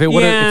problem. If it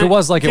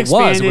was like it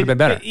was, it would have been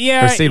better.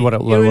 Yeah. Or stayed what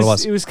it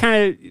was. It was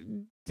kind of...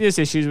 There's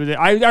issues with it.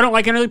 I don't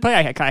like interleague play.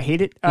 I kind of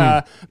hate it.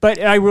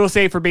 But I will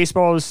say for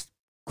baseball's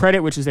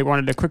credit, which is they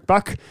wanted a quick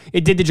buck,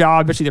 it did the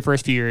job, especially the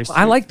first few years.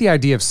 I like the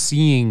idea of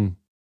seeing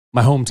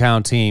my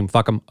hometown team,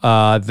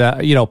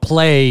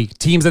 play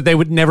teams that they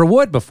never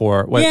would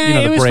before. It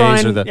The was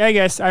Braves fun. or the... Yeah, I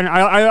guess.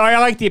 I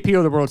like the appeal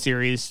of the World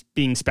Series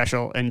being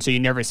special, and so you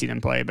never see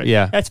them play, but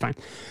Yeah. that's fine.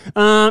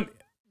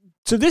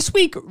 So this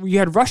week, you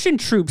had Russian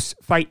troops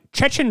fight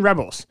Chechen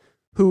rebels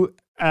who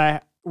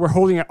were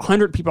holding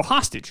 100 people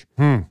hostage.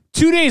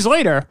 2 days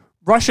later,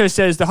 Russia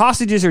says the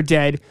hostages are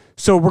dead,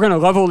 so we're going to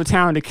level the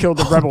town to kill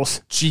the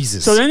rebels.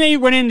 Jesus. So then they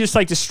went in and just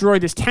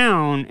destroyed this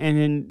town, and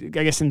then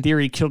I guess in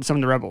theory killed some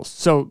of the rebels.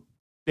 So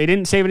they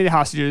didn't save any of the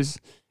hostages,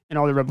 and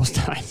all the rebels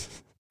died.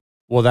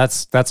 Well,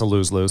 that's a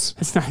lose-lose.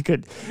 It's not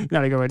good.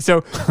 Not a good one.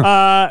 So,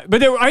 I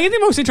think the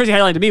most interesting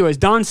headline to me was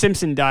Don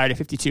Simpson died at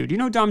 52. Do you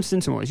know who Don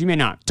Simpson was? You may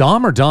not.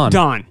 Dom or Don?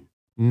 Don.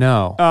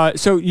 No.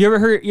 So you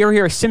ever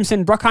hear of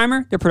Simpson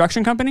Bruckheimer, their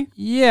production company?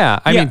 Yeah.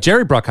 I mean,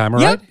 Jerry Bruckheimer,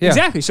 right? Yeah,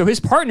 exactly. So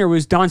his partner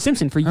was Don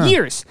Simpson for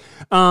years.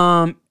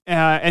 And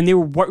they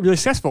were really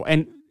successful.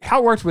 And how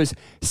it worked was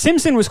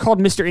Simpson was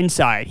called Mr.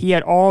 Inside. He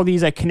had all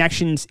these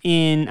connections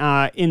in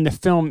the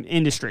film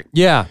industry.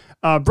 Yeah.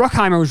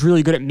 Bruckheimer was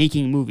really good at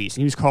making movies.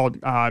 He was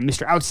called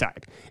Mr.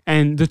 Outside.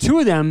 And the two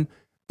of them,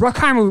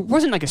 Bruckheimer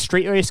wasn't a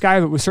straight-laced guy,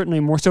 but was certainly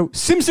more so.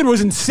 Simpson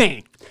was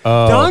insane.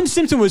 Don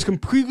Simpson was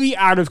completely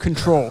out of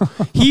control.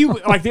 He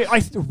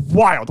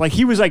wild.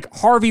 He was like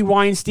Harvey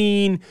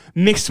Weinstein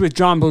mixed with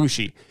John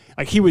Belushi.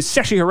 He was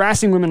sexually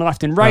harassing women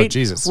left and right. Oh,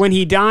 Jesus. When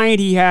he died,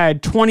 he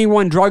had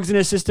 21 drugs in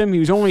his system. He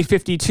was only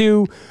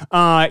 52.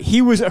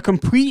 He was a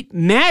complete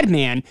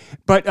madman.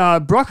 But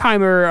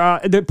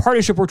Bruckheimer, the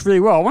partnership worked really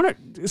well. I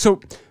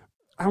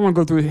don't want to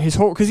go through his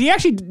whole... Because he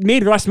actually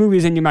made less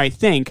movies than you might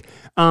think.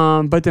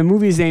 But the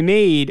movies they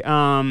made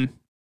were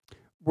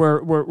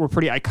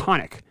pretty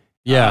iconic.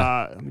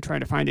 Yeah. I'm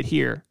trying to find it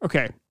here.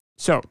 Okay.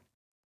 So,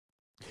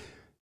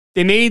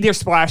 they made their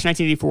splash in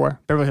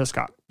 1984, Beverly Hills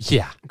Cop.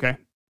 Yeah. Okay.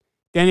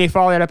 Then they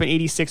followed that up in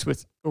 86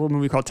 with a little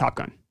movie called Top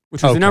Gun,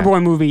 which was the number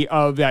one movie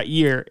of that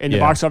year in the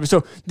box office.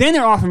 So then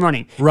they're off and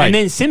running. Right. And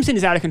then Simpson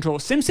is out of control.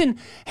 Simpson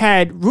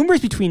had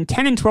rumors between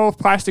 10 and 12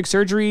 plastic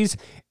surgeries,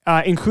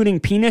 including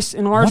penis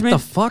enlargement.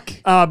 What the fuck?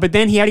 But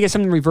then he had to get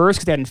something reversed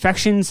because they had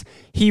infections.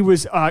 He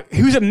was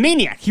a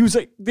maniac. He was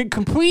the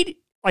complete,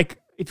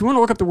 if you want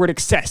to look up the word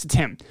excess, it's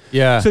him.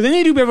 Yeah. So then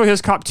they do Beverly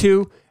Hills Cop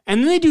 2,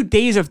 and then they do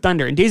Days of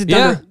Thunder. And Days of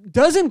Thunder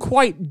doesn't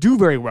quite do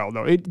very well,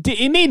 though.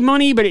 It made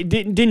money, but it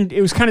didn't.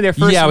 It was kind of their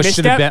first it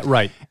should misstep. have been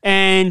right.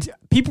 And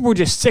people were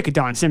just sick of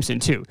Don Simpson,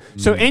 too.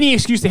 So any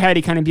excuse they had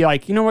to kind of be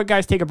like, you know what,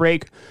 guys, take a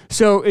break.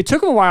 So it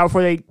took them a while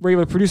before they were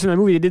able to produce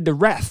another movie. They did The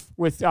Ref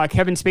with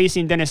Kevin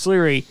Spacey and Dennis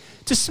Leary.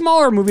 It's a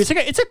smaller movie.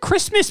 It's a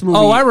Christmas movie.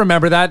 Oh, I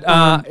remember that.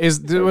 Was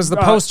the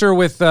poster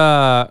with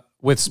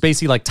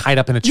Spacey like tied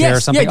up in a chair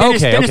or something? Yeah,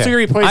 Dennis okay.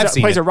 Leary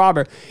plays a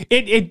robber.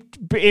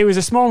 It was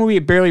a small movie.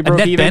 It barely broke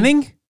Annette even.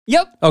 Bening?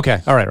 Yep.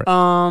 Okay. All right.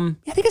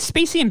 I think it's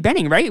Spacey and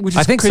Benning, right? Which is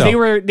I think so.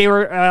 Because they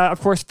were of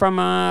course from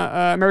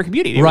American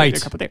Beauty. They Right. Were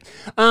a couple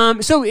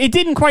there. So it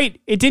didn't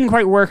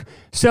quite work.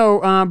 So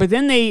but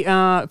then they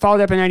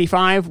followed up in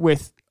 '95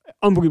 with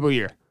unbelievable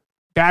year,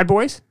 Bad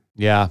Boys,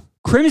 Yeah.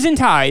 Crimson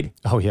Tide,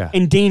 Oh yeah.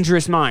 and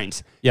Dangerous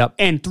Minds. Yep.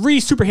 And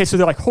 3 super hits. So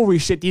they're like, holy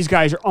shit, these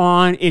guys are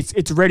on.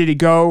 It's ready to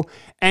go.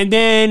 And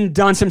then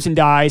Don Simpson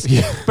dies.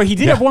 But he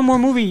did have one more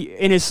movie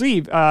in his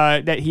sleeve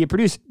that he had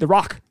produced, The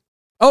Rock.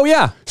 Oh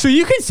yeah. So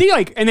you can see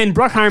and then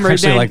Bruckheimer. I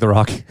actually then, like The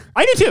Rock.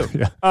 I do too.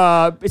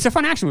 It's a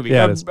fun action movie.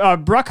 Yeah, it is.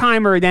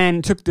 Bruckheimer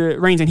then took the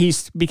reins and he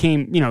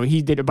became,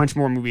 he did a bunch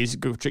more movies.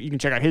 You can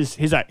check out his.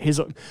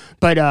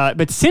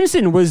 But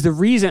Simpson was the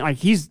reason. Like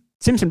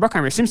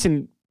Bruckheimer.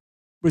 Simpson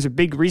was a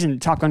big reason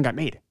Top Gun got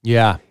made.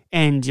 Yeah.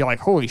 And you're like,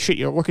 holy shit,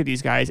 you look at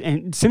these guys.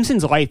 And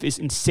Simpson's life is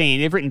insane.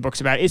 They've written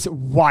books about it. It's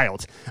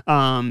wild.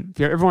 If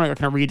you ever want to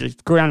kind of read,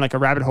 just go down like a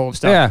rabbit hole of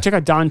stuff. Yeah. Check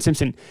out Don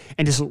Simpson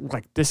and just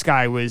like this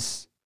guy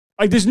was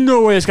like, there's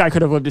no way this guy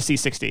could have lived to see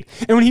 60.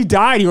 And when he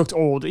died, he looked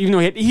old, even though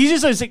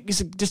he's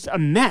just a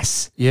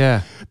mess.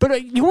 Yeah.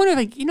 But you wonder,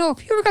 if you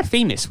ever got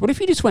famous, what if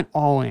you just went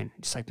all in?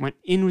 Just like went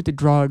in with the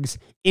drugs,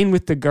 in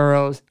with the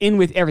girls, in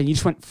with everything. You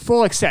just went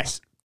full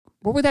excess.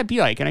 What would that be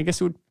like? And I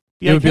guess it would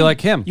be like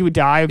him. You would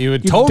die. You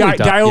would totally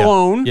die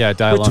alone. Yeah,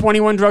 die with alone.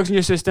 21 drugs in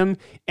your system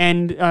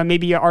and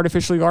maybe an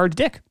artificially large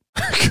dick.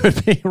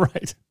 Could be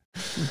right.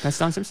 That's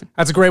Don Simpson.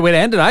 That's a great way to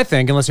end it, I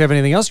think, unless you have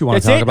anything else you want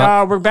That's to talk it.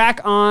 about. We're back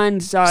on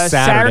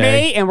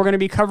Saturday, and we're going to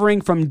be covering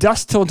From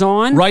Dusk Till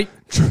Dawn. Right.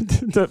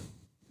 The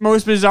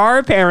most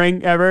bizarre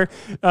pairing ever.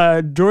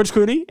 George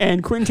Clooney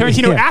and Quentin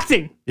Tarantino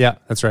acting Yeah,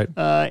 that's right.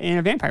 in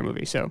a vampire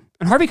movie.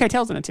 And Harvey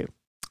Keitel's in it too.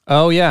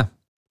 Oh, yeah.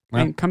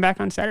 Well. And come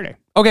back on Saturday.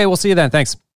 Okay, we'll see you then. Thanks.